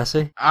John,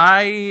 Jesse.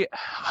 I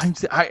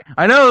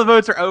know the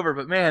votes are over,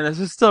 but man, this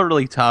is still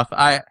really tough.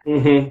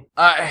 Mm-hmm.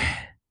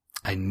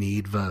 I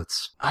need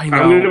votes. I I'm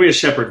going to know. be a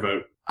Shepard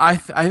vote. I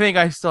think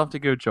I still have to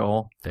go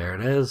Joel. There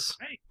it is.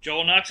 Right.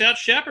 Joel knocks out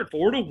Shepard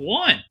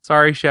 4-1.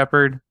 Sorry,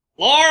 Shepard.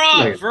 Laura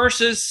Right.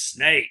 versus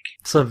Snake.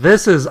 So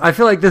I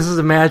feel like this is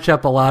a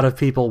matchup a lot of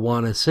people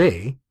want to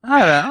see. I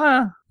don't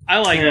know. I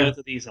like Yeah. both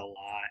of these a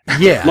lot.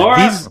 Yeah,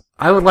 Laura-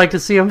 I would like to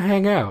see them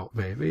hang out,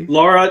 baby.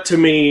 Laura, to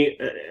me,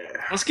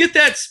 Let's get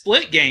that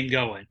split game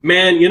going.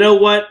 man, you know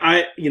what?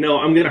 I'm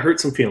going to hurt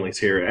some feelings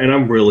here, and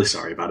I'm really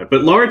sorry about it.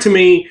 But Laura, to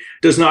me,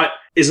 is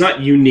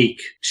not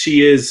unique.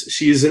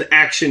 She's an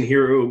action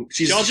hero.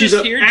 She's Y'all an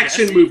just hear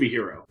action Jesse? movie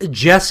hero.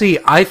 Jesse,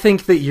 I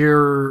think that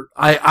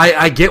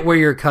I get where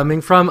you're coming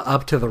from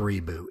up to the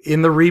reboot.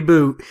 In the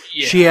reboot,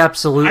 Yeah. she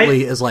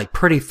absolutely is like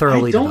pretty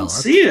thoroughly I don't developed.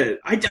 see it.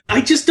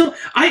 I just don't.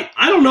 I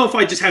don't know if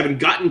I just haven't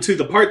gotten to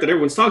the part that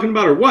everyone's talking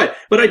about or what,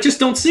 but I just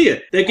don't see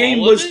it. That game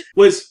All of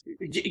was.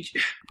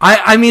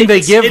 I mean,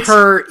 they give It's-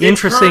 her it's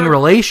interesting her-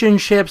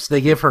 relationships.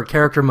 They give her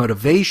character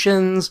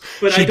motivations.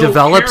 But She I don't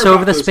develops care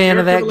over about the those span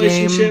of character that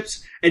game.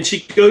 relationships, and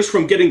she goes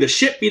from getting the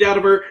shit beat out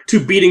of her to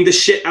beating the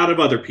shit out of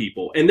other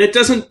people. And that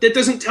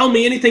doesn't tell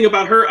me anything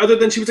about her other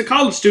than she was a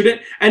college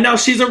student, and now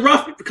she's a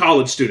rough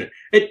college student.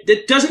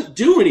 It doesn't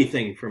do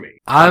anything for me.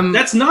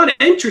 That's not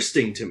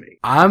interesting to me.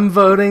 I'm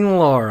voting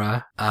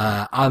Laura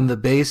on the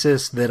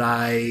basis that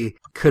I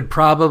could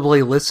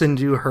probably listen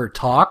to her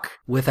talk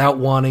without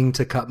wanting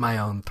to cut my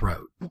own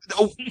throat.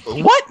 Oh,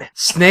 what?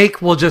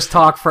 Snake will just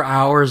talk for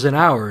hours and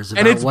hours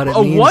about it's what it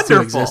means wonderful.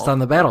 to exist on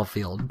the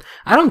battlefield.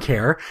 I don't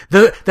care.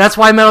 That's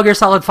why Metal Gear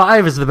Solid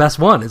 5 is the best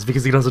one. It's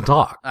because he doesn't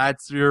talk.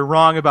 You're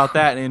wrong about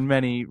that in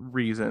many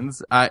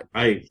reasons. I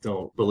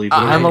don't believe it.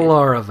 I'm a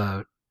Laura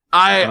vote.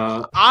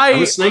 I'm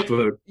a Snake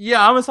vote.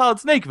 Yeah, I'm a solid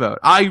Snake vote.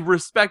 I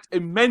respect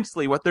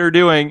immensely what they're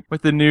doing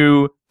with the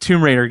new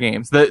Tomb Raider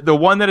games. The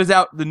one that is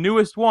out, the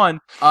newest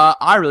one,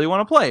 I really want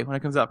to play when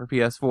it comes out for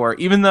PS4.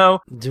 Even though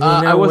Do we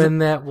know when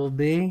that will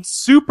be?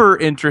 super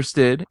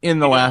interested in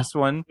the last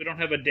one. We don't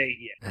have a date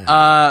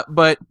yet.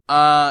 But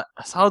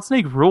Solid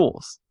Snake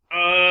rules.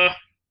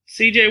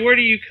 CJ, where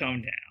do you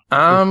come down?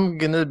 I'm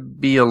gonna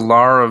be a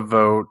Lara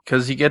vote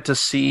because you get to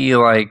see,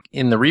 like,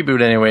 in the reboot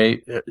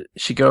anyway,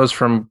 she goes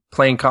from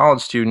playing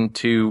college student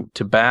to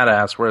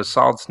badass, whereas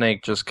Solid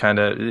Snake just kind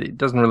of, it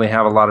doesn't really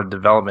have a lot of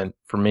development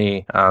for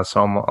me,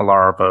 so I'm a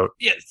Lara vote.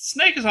 Yeah,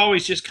 Snake is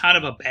always just kind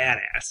of a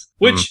badass,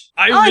 which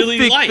I really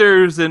think like.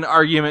 There's an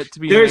argument to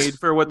be made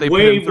for what they put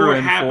way him through more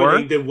in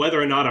happening 4. than whether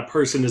or not a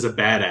person is a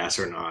badass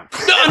or not.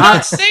 No,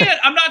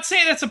 I'm not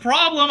saying that's a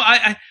problem.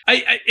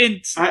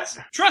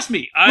 Trust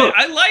me, Look,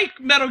 I like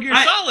Metal Gear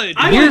Solid.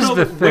 Here's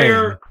the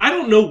thing. I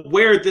don't know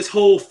where this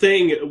whole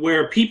thing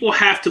where people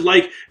have to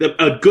like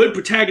a good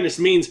protagonist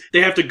means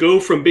they have to go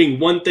from being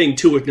one thing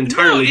to an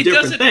entirely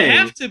different doesn't thing.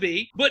 have to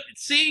be, but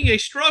seeing a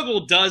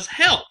struggle does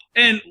help.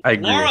 And I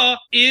agree. Laura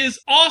is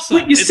awesome.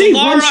 But you It's see a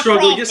Lara one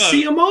struggle, Croft you vote.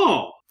 see them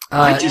all.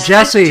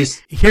 Jesse,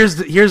 here's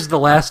the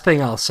last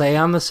thing I'll say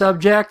on the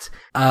subject.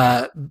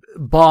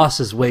 Boss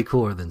is way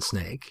cooler than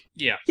Snake.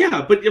 Yeah.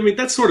 Yeah, but I mean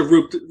that's sort of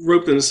roped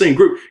in the same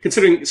group,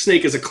 considering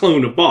Snake is a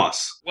clone of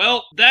Boss.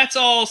 Well, that's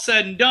all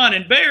said and done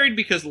and buried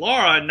because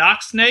Laura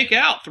knocked Snake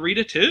out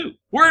 3-2.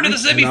 We're into the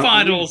I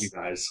cannot believe semifinals you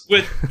guys.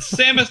 with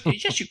Samus.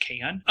 Yes, you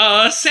can.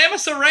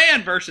 Samus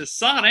Aran versus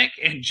Sonic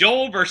and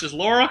Joel versus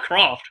Laura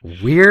Croft.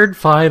 Weird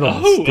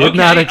finals. Oh, Did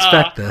not okay,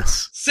 expect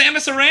this.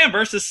 Samus Aran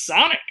versus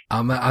Sonic.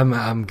 I'm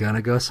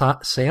gonna go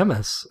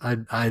Samus.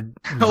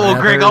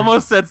 Oh, Greg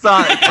almost said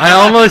Sonic. I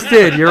almost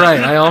did. You're right.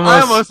 I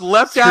almost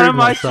leapt out of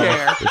my screwed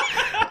chair.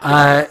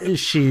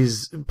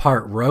 She's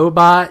part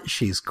robot.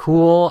 She's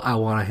cool. I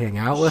want to hang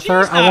out with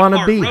her. She's I not want to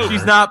part be robot. her.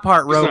 She's not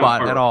part She's not robot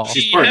part- at all.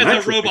 she's She part has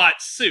Metroid. a robot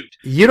suit.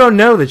 You don't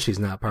know that she's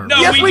not part No,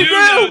 robot. Yes, we we do do.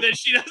 know that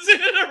she doesn't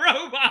have a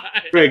robot.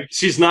 Greg,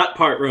 she's not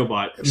part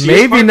robot. She is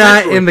Maybe part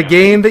not Metroid in the now.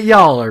 game that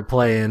y'all are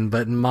playing,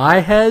 but in my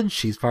head,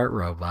 she's part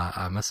robot.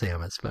 I'm a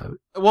Samus vote.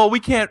 Well, we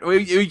can't.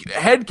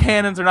 Head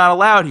canons are not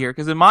allowed here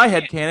because in my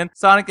head canon,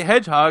 Sonic the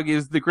Hedgehog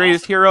is the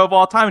greatest hero of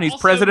all time, and he's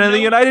Also, president of the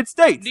no- United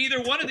States.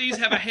 Neither one of these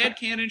have a head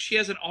cannon. She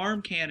has an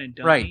arm cannon,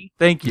 dummy. Right.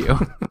 Thank you.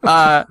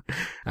 All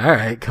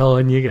right,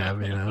 Cullen, you got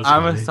me. That was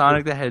I'm a funny.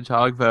 Sonic the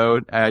Hedgehog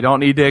vote. I don't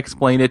need to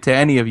explain it to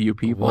any of you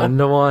people.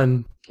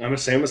 1-1, I'm a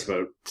Samus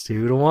vote.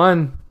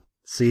 2-1.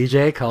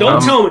 CJ,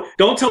 Cullen.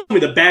 Don't tell me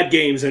the bad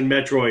games in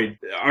Metroid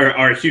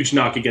are a huge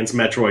knock against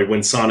Metroid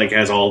when Sonic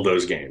has all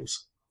those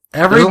games.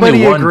 Everybody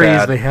There's only one agrees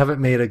bad. they haven't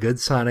made a good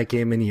Sonic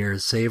game in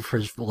years, save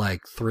for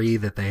like 3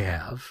 that they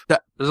have.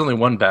 There's only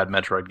one bad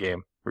Metroid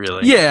game,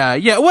 really. Yeah.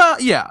 Well,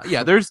 yeah.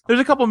 There's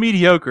a couple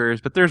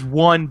mediocres, but there's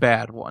one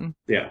bad one.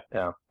 Yeah.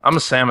 Yeah. I'm a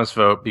Samus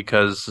vote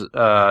because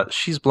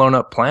she's blown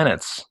up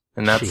planets.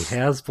 And that's She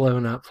has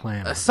blown up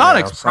planets.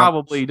 Sonic's Sonic's-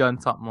 probably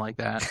done something like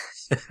that.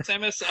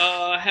 Samus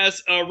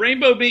has a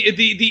Rainbow Beam.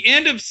 The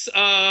end of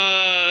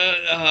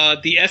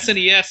the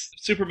SNES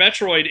Super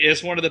Metroid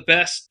is one of the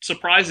best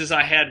surprises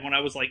I had when I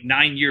was like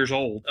 9 years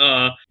old.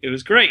 It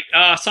was great.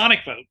 Sonic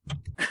vote.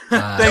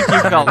 Thank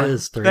you, Cullen. It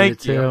is 3-2.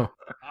 Thank you.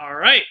 All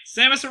right,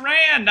 Samus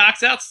Aran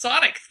knocks out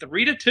Sonic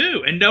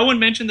 3-2, and no one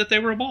mentioned that they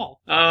were a ball.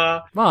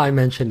 Well, I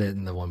mentioned it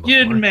in the one before. You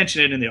didn't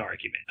mention it in the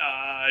argument.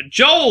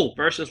 Joel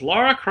versus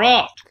Lara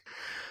Croft.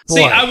 Boy.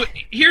 See,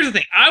 here's the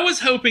thing. I was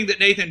hoping that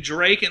Nathan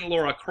Drake and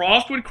Lara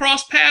Croft would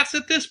cross paths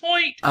at this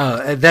point.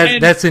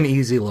 That's an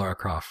easy Lara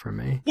Croft for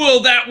me. Well,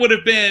 that would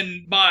have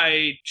been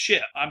my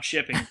ship. I'm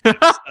shipping.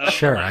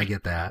 Sure, I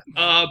get that.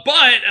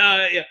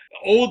 Yeah,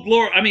 old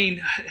Lara. I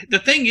mean, the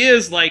thing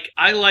is, like,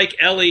 I like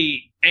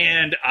Ellie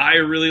and I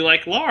really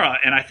like Lara,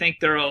 and I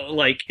think they're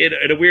like, in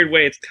a weird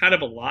way, it's kind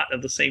of a lot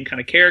of the same kind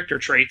of character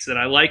traits that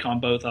I like on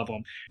both of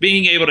them.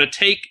 Being able to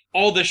take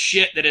all the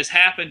shit that has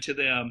happened to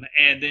them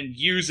and then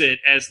use it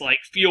as like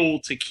fuel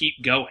to keep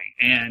going.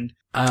 And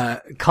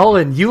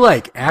Cullen, you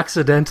like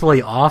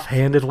accidentally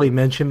offhandedly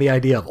mentioned the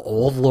idea of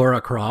old Lara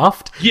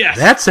Croft. yes,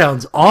 That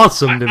sounds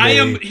awesome to me. I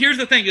am. Here's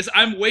the thing: is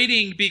I'm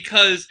waiting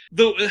because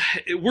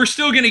we're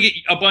still going to get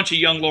a bunch of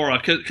young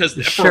Lara because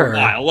for Sure. a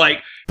while,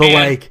 like. But and-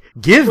 like,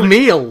 give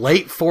me a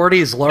late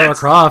 40s Lara That's-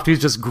 Croft who's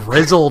just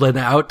grizzled and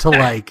out to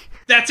like.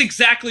 That's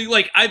exactly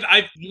like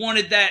I've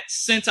wanted that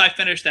since I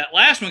finished that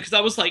last one because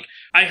I was like,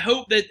 I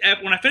hope that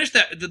when I finished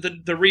that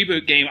the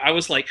reboot game, I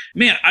was like,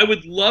 man, I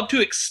would love to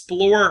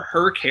explore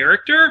her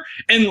character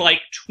in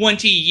like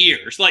 20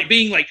 years, like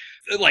being like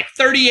like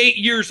 38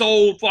 years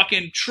old,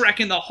 fucking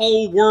trekking the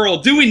whole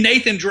world, doing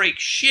Nathan Drake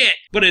shit,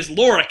 but as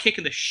Laura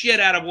kicking the shit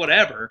out of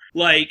whatever.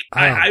 Like,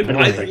 I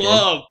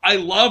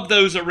love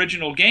those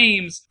original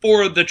games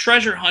for the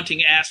treasure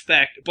hunting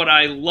aspect, but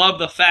I love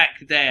the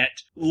fact that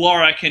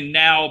Laura can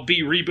now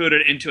be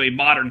rebooted into a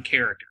modern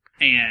character.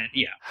 And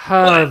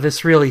yeah.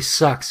 This really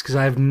sucks because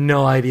I have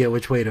no idea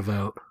which way to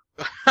vote.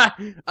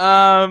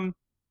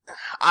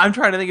 I'm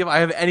trying to think if I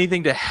have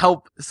anything to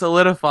help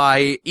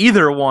solidify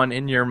either one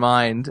in your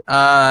mind.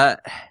 Man,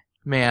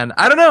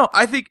 I don't know.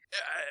 I think,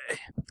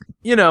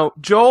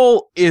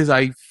 Joel is,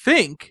 I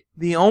think,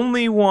 the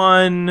only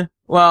one.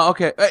 Well,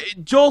 okay.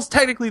 Joel's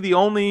technically the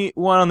only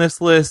one on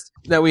this list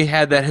that we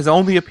had that has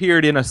only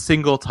appeared in a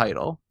single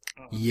title.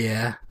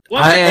 Yeah.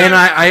 Well,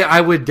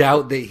 I would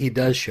doubt that he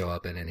does show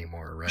up in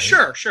anymore, right?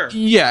 Sure.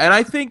 Yeah, and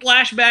I think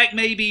flashback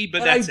maybe,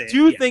 but that's it. I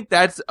do think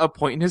that's a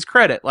point in his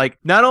credit. Like,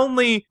 not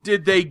only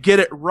did they get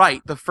it right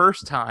the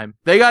first time,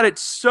 they got it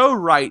so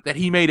right that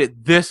he made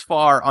it this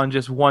far on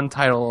just one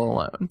title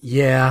alone.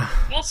 Yeah.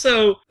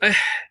 Also,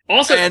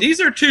 these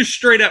are two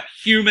straight up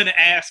human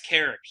ass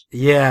characters.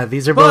 Yeah,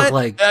 these are both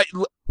like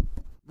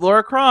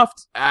Lara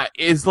Croft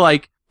is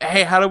like,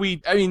 hey, how do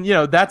we,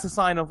 that's a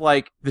sign of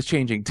like the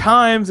changing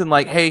times and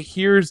like, hey,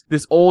 here's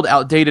this old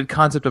outdated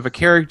concept of a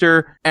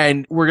character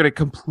and we're going to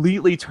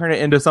completely turn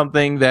it into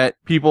something that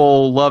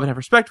people love and have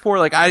respect for.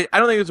 Like, I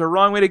don't think there's a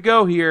wrong way to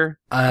go here.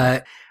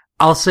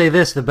 I'll say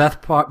this, the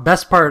best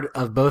part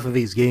of both of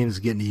these games is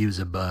getting to use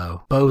a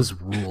bow. Bows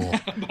rule.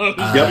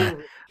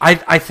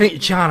 I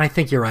think, John, I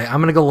think you're right. I'm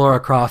going to go Lara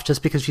Croft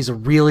just because she's a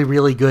really,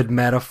 really good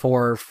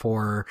metaphor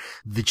for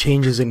the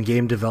changes in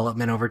game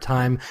development over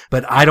time.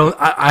 But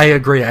I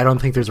agree. I don't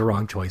think there's a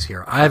wrong choice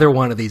here. Either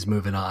one of these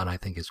moving on, I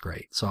think is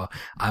great. So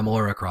I'm a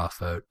Lara Croft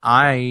vote.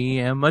 I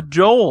am a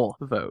Joel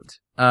vote.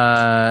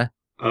 I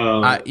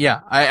mean,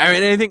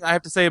 anything I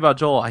have to say about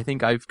Joel, I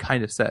think I've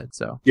kind of said,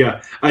 so.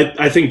 Yeah,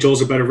 I think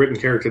Joel's a better written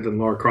character than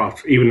Lara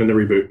Croft, even in the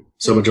reboot.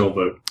 So I'm a Joel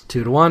vote.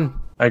 2-1.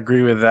 I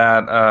agree with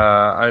that.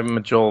 I'm a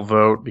Joel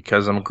vote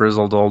because I'm a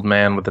grizzled old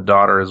man with a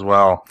daughter as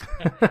well.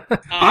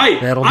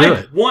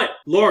 I want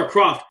Lara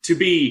Croft to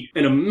be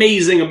an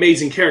amazing,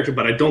 amazing character,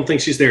 but I don't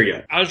think she's there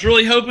yet. I was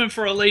really hoping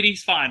for a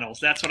ladies' finals.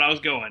 That's what I was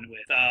going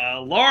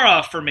with.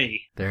 Laura for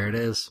me. There it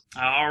is.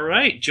 All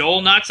right.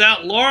 Joel knocks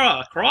out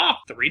Lara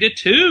Croft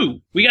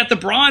 3-2. We got the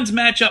bronze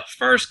matchup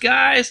first,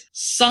 guys.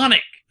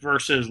 Sonic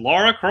versus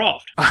Lara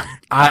Croft.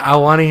 I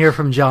want to hear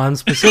from John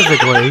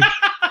specifically.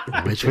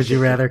 Which would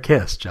you rather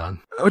kiss, John?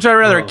 Which I'd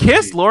rather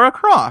kiss Lara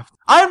Croft.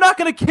 I'm not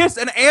going to kiss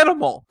an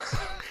animal.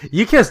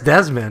 You kiss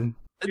Desmond.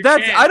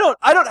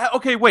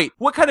 Okay, wait.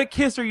 What kind of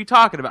kiss are you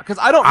talking about? Because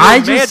I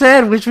just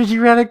said, which would you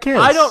rather kiss?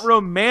 I don't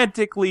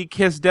romantically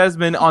kiss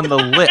Desmond on the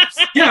lips.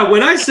 Yeah,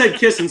 when I said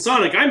kiss in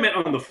Sonic, I meant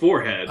on the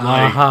forehead.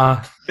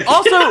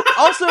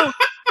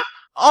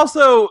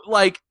 Also,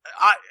 like,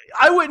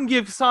 I wouldn't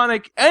give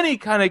Sonic any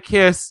kind of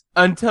kiss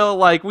until,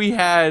 like, we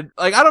had,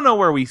 like, I don't know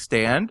where we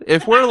stand.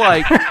 If we're,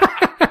 like...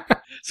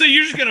 So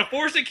you're just going to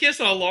force a kiss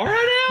on Laura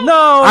now?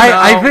 No,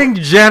 I think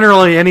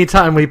generally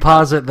anytime we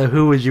posit the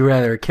who would you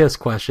rather kiss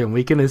question,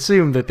 we can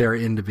assume that they're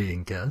into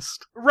being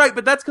kissed. Right,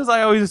 but that's because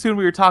I always assumed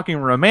we were talking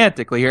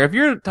romantically here. If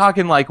you're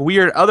talking like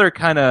weird other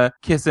kind of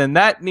kissing,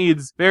 that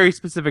needs very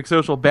specific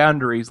social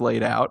boundaries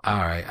laid out. All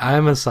right,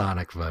 I'm a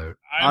Sonic vote.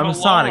 I'm a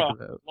Sonic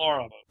vote.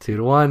 Laura vote.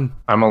 2-1.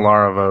 I'm a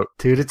Lara vote.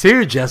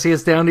 2-2. Jesse,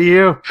 it's down to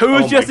you.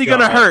 Who's Jesse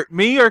gonna hurt?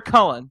 Me or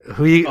Cullen?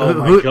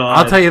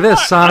 I'll tell you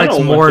this: Sonic's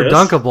more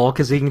dunkable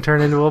because he can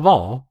turn into a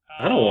ball.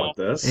 I don't want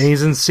this. And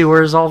he's in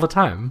sewers all the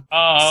time.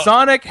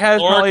 Sonic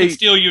has Laura probably can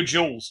steal your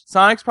jewels.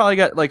 Sonic's probably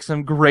got like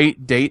some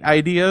great date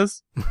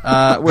ideas,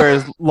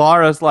 whereas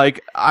Lara's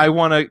like, I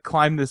want to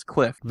climb this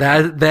cliff.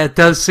 That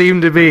does seem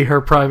to be her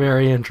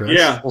primary interest.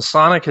 Yeah. Well,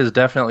 Sonic has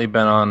definitely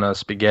been on a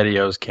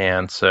SpaghettiOs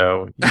can,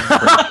 so you can bring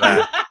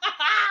that.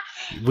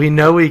 We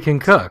know he can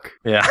cook.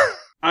 Yeah.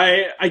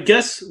 I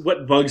guess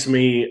what bugs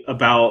me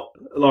about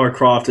Lara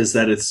Croft is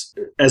that it's,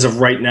 as of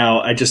right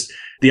now,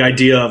 the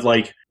idea of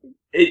like,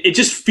 it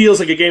just feels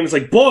like a game that's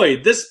like, boy,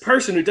 this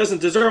person who doesn't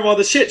deserve all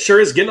the shit sure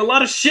is getting a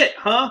lot of shit,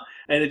 huh?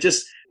 And it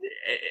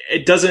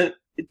doesn't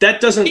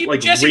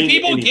like Jesse, ring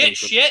people anything get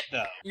shit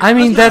though. I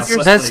mean, that's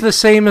like, the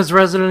same as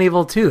Resident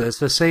Evil 2. That's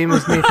the same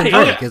as Nathan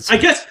Drake. I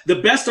guess the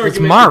best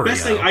argument, Mario. the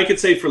best thing I could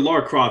say for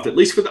Lara Croft, at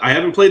least I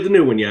haven't played the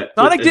new one yet.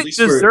 Sonic didn't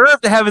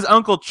deserve to have his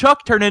Uncle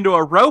Chuck turn into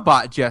a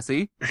robot,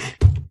 Jesse.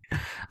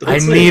 I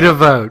need a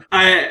vote.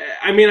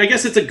 I mean, I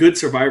guess it's a good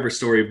Survivor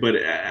story, but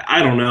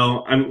I don't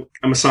know.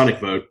 I'm a Sonic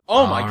vote.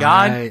 Oh my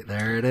God! Right,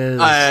 there it is.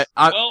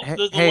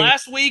 The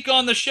last week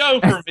on the show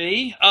for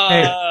me.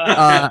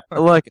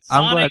 Look,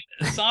 I'm glad.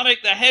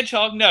 Sonic the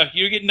Hedgehog. No,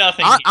 you get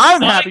nothing.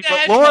 I'm happy,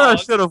 but Laura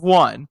should have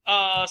won.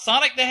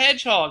 Sonic the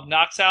Hedgehog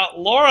knocks out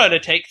Laura to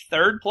take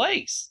third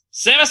place.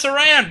 Samus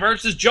Aran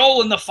versus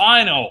Joel in the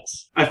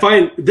finals. I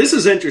find this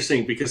is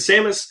interesting because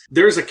Samus,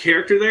 there's a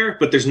character there,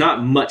 but there's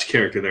not much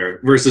character there,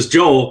 versus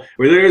Joel,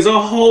 where there's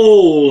a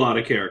whole lot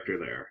of character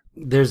there.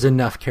 There's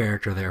enough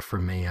character there for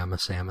me. I'm a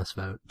Samus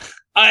vote.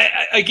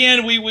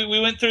 Again, we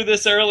went through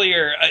this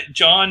earlier.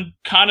 John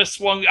kind of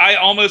swung. I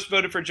almost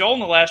voted for Joel in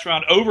the last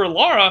round over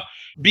Laura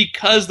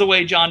because the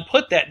way John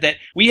put that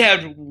we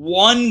had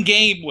one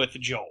game with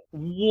Joel.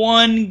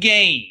 One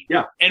game.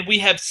 Yeah. And we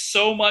have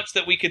so much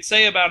that we could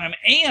say about him,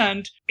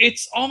 and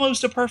it's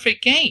almost a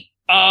perfect game.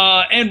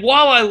 And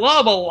while I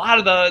love a lot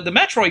of the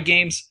Metroid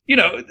games,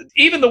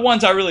 even the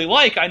ones I really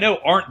like, I know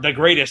aren't the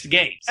greatest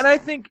games. And I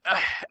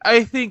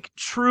think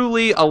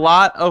truly a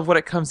lot of what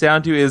it comes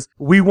down to is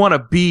we want to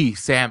be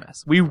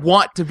Samus. We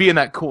want to be in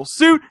that cool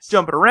suit,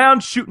 jumping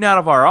around, shooting out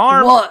of our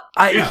arms. Well,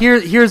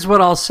 here's what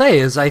I'll say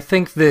is I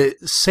think that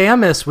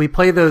Samus, we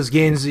play those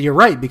games, you're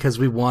right, because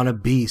we want to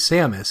be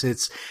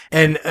Samus.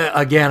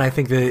 Again, I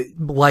think that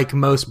like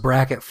most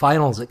bracket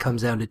finals, it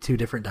comes down to two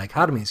different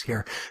dichotomies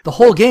here. The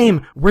whole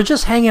game, we're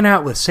just hanging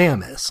out with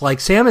Samus. Like,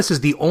 Samus is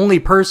the only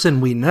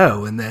person we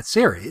know in that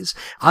series.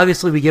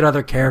 Obviously, we get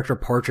other character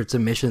portraits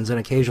and missions, and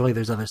occasionally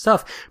there's other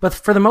stuff. But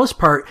for the most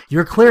part,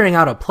 you're clearing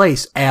out a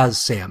place as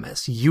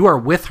Samus. You are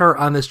with her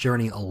on this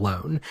journey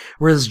alone.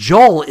 Whereas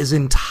Joel is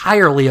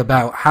entirely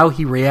about how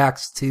he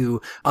reacts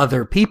to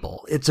other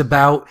people. It's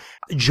about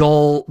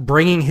Joel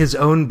bringing his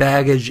own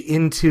baggage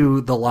into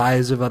the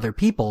lives of other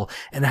people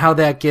and how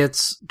that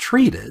gets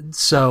treated.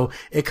 So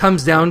it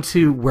comes down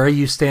to where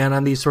you stand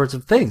on these sorts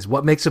of things.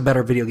 What makes a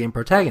better video game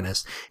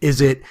protagonist?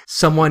 Is it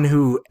someone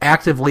who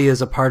actively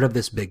is a part of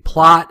this big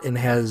plot and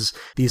has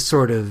these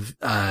sort of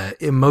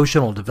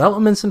emotional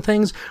developments and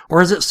things? Or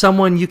is it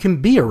someone you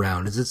can be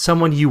around? Is it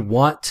someone you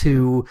want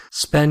to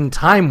spend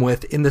time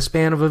with in the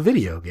span of a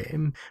video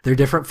game? They're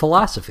different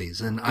philosophies,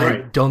 and right.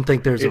 I don't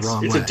think there's a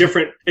wrong way.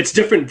 It's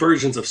different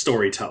versions of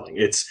storytelling.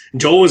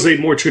 Joel is a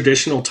more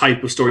traditional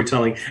type of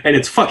storytelling, and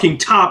it's fucking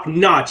top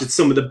notch. It's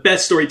some of the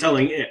best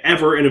storytelling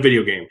ever in a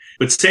video game.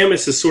 But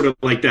Samus is sort of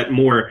like that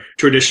more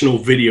traditional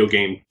video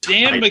game type.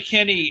 Dan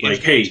McKinney is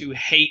going to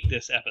hate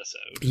this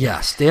episode.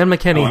 Yes, Dan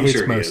McKinney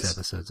hates most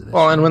episodes of this.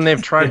 Well, and when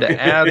they've tried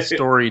to add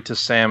story to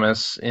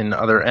Samus in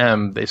Other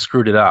M, they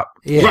screwed it up.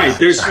 Yeah, right.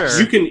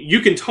 You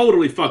can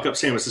totally fuck up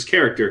Samus's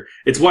character.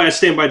 It's why I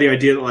stand by the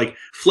idea that like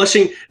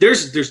fleshing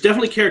there's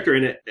definitely character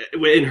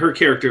in her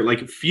character.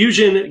 Like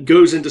Fusion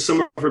goes into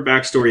some of her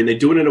backstory and they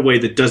do it in a way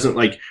that doesn't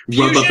like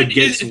rub up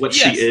against what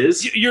she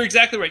is. You're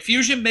exactly right.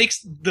 Fusion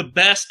makes the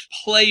best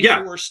play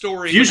for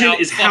story. Fusion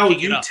is how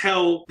you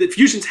tell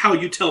Fusion's how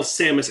you tell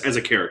Samus as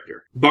a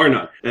character, bar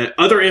none.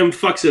 Other M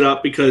fucks it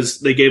up because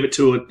they gave it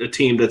to a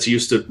team that's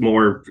used to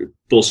more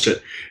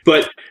bullshit.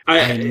 But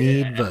I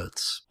need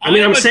votes. I'm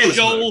a Samus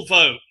Joel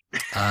vote.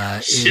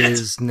 It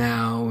is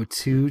now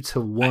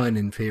 2-1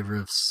 in favor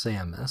of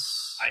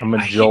Samus. I'm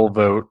a Joel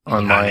vote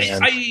on my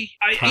end.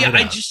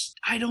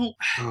 I don't.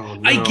 Oh,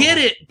 no. I get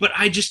it, but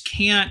I just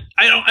can't.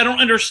 I don't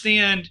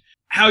understand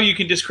how you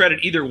can discredit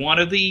either one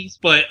of these,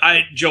 but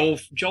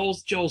Joel's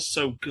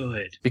so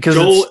good because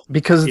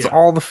it's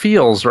all the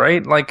feels,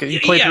 right? Like you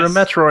play through a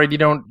Metroid, you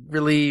don't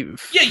really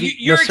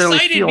you're necessarily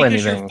excited feel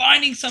because anything. You're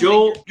finding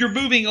something, you're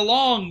moving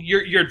along,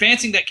 you're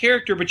advancing that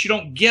character, but you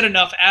don't get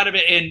enough out of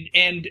it.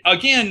 And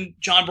again,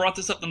 John brought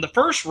this up in the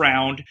first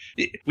round.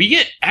 We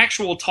get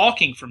actual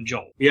talking from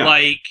Joel,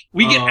 like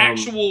we get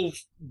actual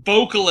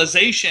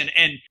vocalization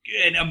and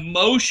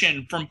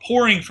emotion from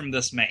pouring from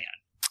this man.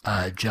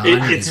 John,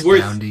 it's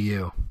down to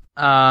you.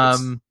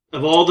 Of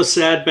all the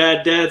sad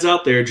bad dads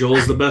out there,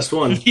 Joel's the best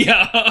one. It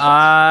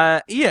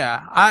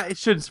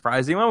shouldn't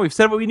surprise anyone. We've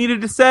said what we needed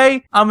to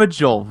say. I'm a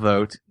Joel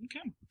vote.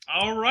 Okay.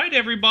 All right,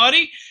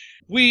 everybody.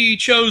 We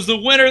chose the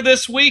winner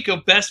this week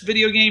of Best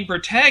Video Game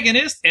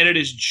Protagonist, and it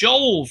is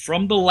Joel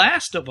from The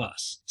Last of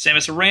Us.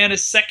 Samus Aran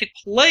is second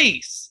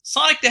place.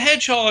 Sonic the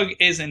Hedgehog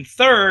is in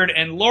third,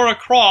 and Lara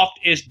Croft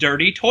is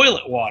Dirty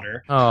Toilet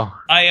Water. Oh.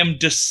 I am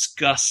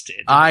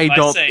disgusted.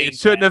 It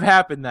shouldn't have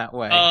happened that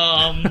way.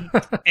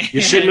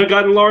 You shouldn't have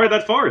gotten Lara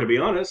that far, to be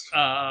honest.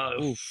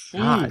 God,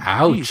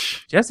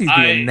 ouch. Jesse's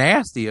being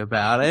nasty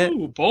about it.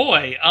 Oh,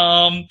 boy.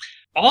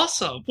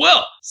 Awesome.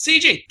 Well,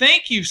 CJ,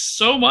 thank you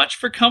so much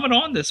for coming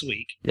on this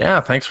week.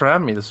 Yeah, thanks for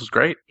having me. This was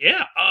great.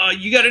 Yeah.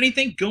 You got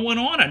anything going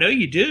on? I know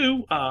you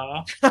do.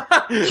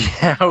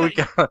 Yeah, we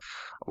got a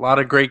lot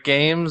of great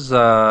games.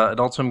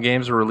 Adult Swim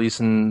Games are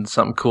releasing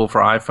something cool for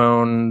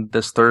iPhone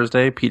this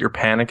Thursday. Peter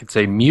Panic. It's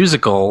a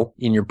musical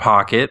in your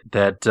pocket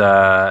that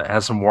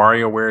has some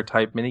WarioWare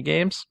type mini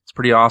games. It's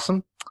pretty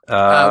awesome.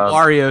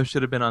 Wario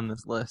should have been on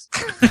this list.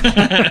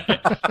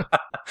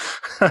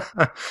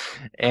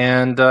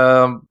 And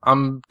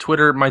my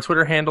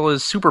Twitter handle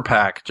is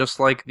SuperPAC, just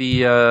like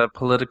the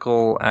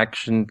political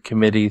action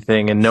committee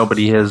thing, and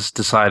nobody has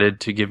decided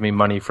to give me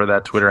money for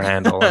that Twitter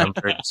handle, and I'm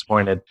very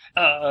disappointed.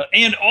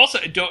 And also,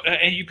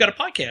 and you've got a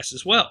podcast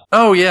as well.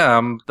 Oh yeah,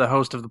 I'm the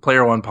host of the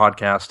Player One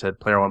podcast at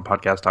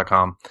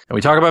playeronepodcast.com, and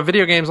we talk about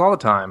video games all the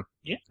time.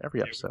 Yeah,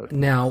 every episode.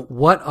 Now,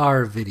 what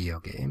are video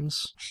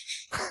games?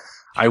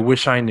 I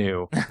wish I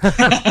knew.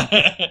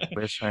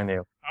 Wish I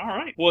knew. All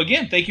right. Well,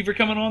 again, thank you for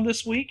coming on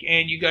this week,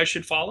 and you guys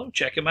should follow,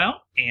 check him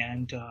out,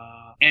 and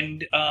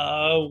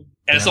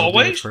as That'll do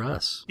it always, for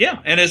us.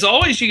 yeah, and as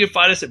always, you can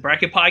find us at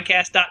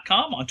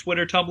bracketpodcast.com on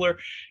Twitter, Tumblr,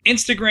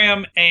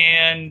 Instagram,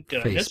 and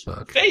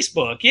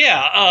Facebook.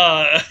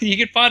 Yeah, you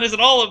can find us at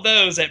all of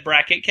those at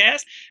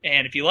Bracketcast,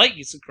 and if you like,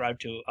 you subscribe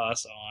to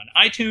us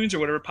on iTunes or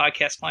whatever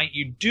podcast client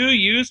you do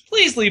use.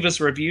 Please leave us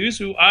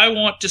reviews. I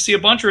want to see a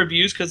bunch of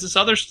reviews because this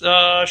other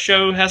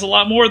show has a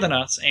lot more than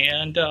us,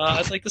 and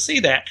I'd like to see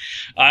that.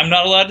 I'm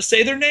not allowed to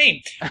say their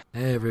name.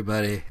 Hey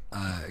everybody,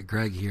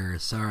 Greg here.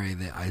 Sorry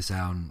that I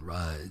sound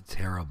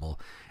terrible.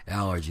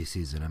 Allergy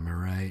season, am I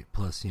right?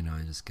 Plus, I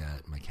just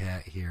got my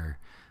cat here.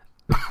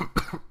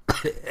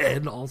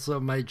 And also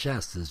my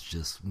chest is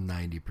just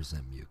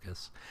 90%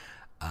 mucus.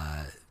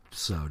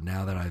 So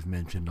now that I've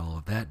mentioned all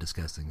of that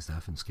disgusting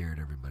stuff and scared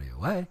everybody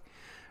away,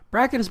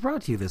 Bracket is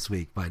brought to you this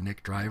week by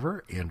Nick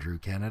Driver, Andrew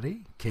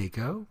Kennedy,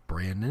 Keiko,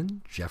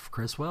 Brandon, Jeff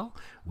Criswell,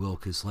 Will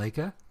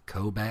Kusleka,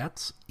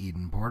 Cobats,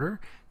 Eden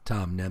Porter,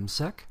 Tom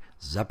Nemsek,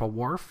 Zeppa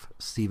Wharf,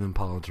 Stephen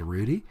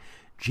Politaruti,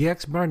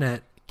 GX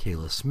Barnett,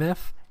 Kayla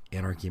Smith,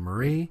 Anarchy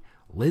Marie,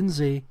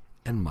 Lindsay,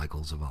 and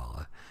Michael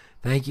Zavala.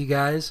 Thank you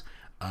guys.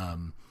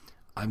 I'm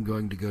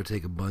going to go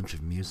take a bunch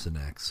of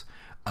Mucinex.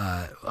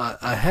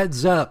 A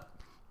heads up,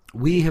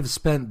 we have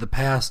spent the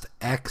past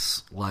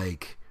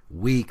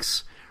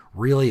weeks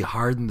really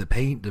hard in the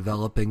paint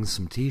developing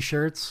some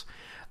t-shirts.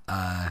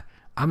 I'm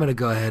going to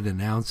go ahead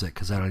and announce it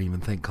because I don't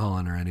even think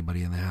Colin or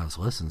anybody in the house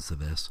listens to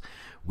this.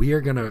 We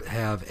are going to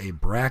have a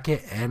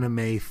Bracket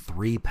Anime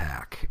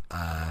 3-pack.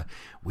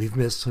 We've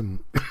missed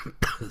some...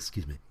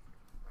 Excuse me.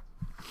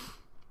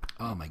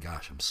 Oh my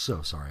gosh, I'm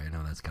so sorry. I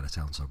know that's got to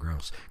sound so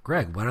gross.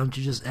 Greg, why don't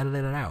you just edit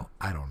it out?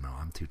 I don't know.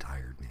 I'm too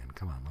tired, man.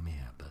 Come on, let me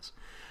have this.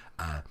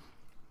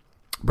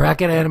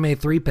 Bracket Anime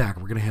 3-pack.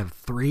 We're going to have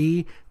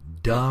 3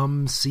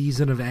 dumb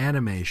Season of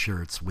Anime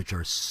shirts, which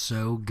are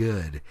so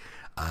good.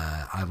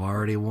 I've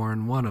already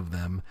worn one of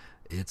them.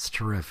 It's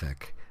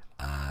terrific.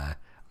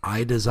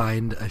 I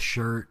designed a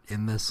shirt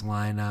in this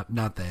lineup.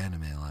 Not the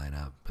anime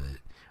lineup, but...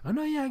 Oh,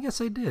 no, yeah, I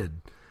guess I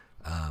did.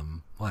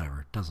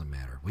 Whatever, doesn't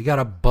matter. We got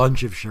a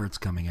bunch of shirts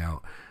coming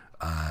out.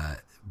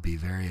 Be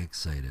very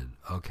excited.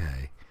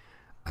 Okay,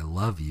 I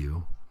love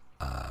you.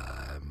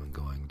 I'm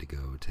going to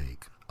go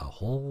take a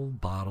whole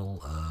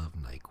bottle of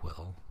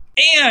NyQuil.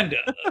 And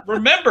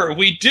remember,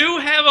 we do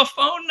have a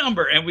phone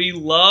number, and we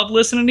love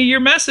listening to your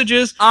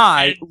messages.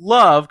 I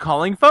love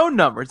calling phone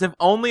numbers. If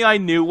only I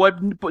knew what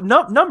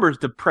numbers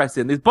to press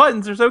in. These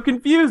buttons are so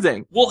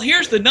confusing. Well,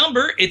 here's the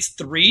number. It's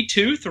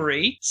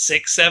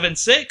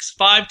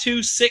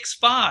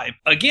 323-676-5265.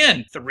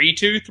 Again,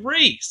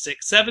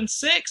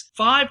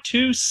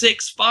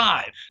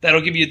 323-676-5265.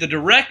 That'll give you the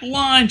direct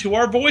line to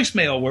our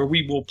voicemail, where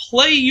we will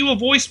play you a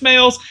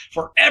voicemails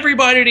for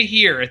everybody to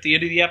hear at the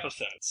end of the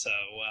episode. So,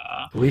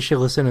 we should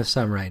listen to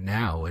some right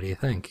now. What do you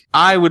think?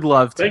 I would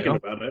love to. Thinking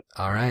about it.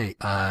 All right.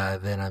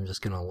 Then I'm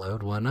just going to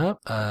load one up.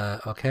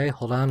 Okay,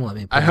 hold on. Let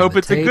me put I on hope the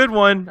it's tape. a good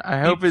one. I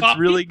hope it's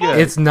really good.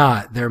 It's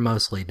not. They're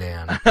mostly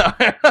Dan.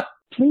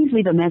 Please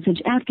leave a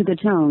message after the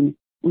tone.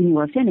 When you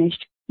are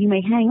finished, you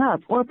may hang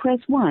up or press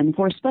 1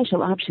 for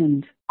special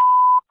options.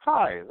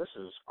 Hi, this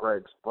is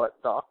Greg's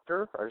butt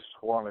doctor. I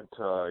just wanted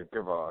to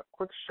give a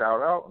quick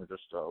shout out and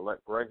just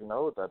let Greg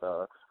know that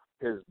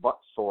his butt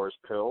sores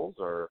pills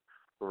are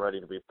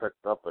ready to be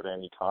picked up at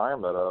any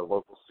time at a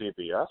local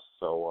CVS.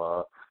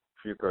 So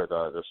if you could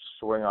just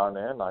swing on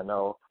in. I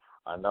know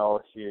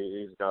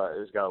he's got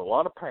a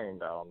lot of pain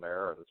down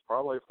there, and it's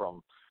probably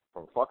from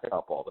fucking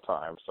up all the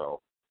time.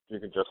 So you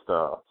can just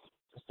you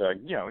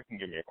can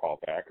give me a call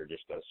back or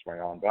just swing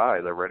on by.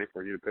 They're ready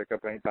for you to pick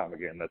up anytime.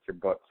 Again, that's your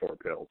butt sore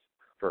pills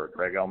for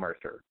Greg L.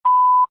 Mercer.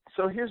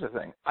 So here's the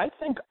thing. I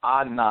think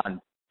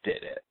Adnan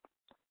did it,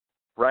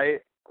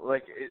 right?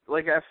 Like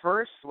at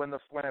first, when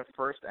it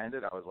first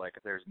ended, I was like,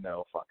 "There's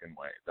no fucking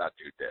way that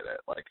dude did it."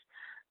 Like,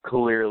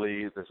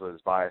 clearly, this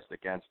was biased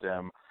against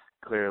him.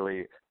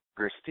 Clearly,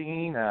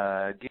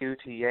 Christina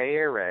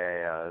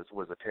Gutierrez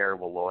was a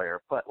terrible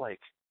lawyer. But like,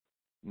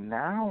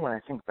 now when I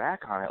think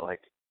back on it,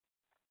 like,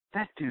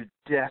 that dude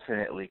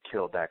definitely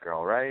killed that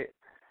girl, right?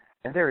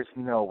 And there is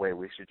no way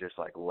we should just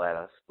like let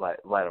him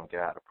get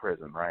out of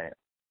prison, right?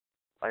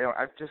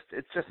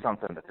 It's just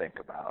something to think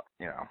about,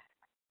 you know.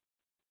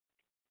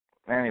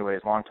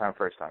 Anyways, long time,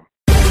 first time.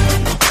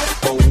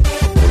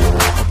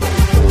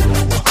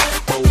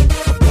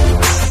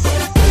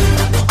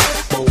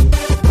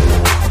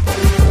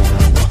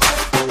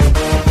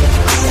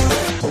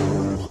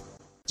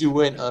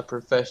 Doing a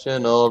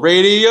professional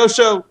radio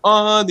show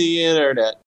on the internet.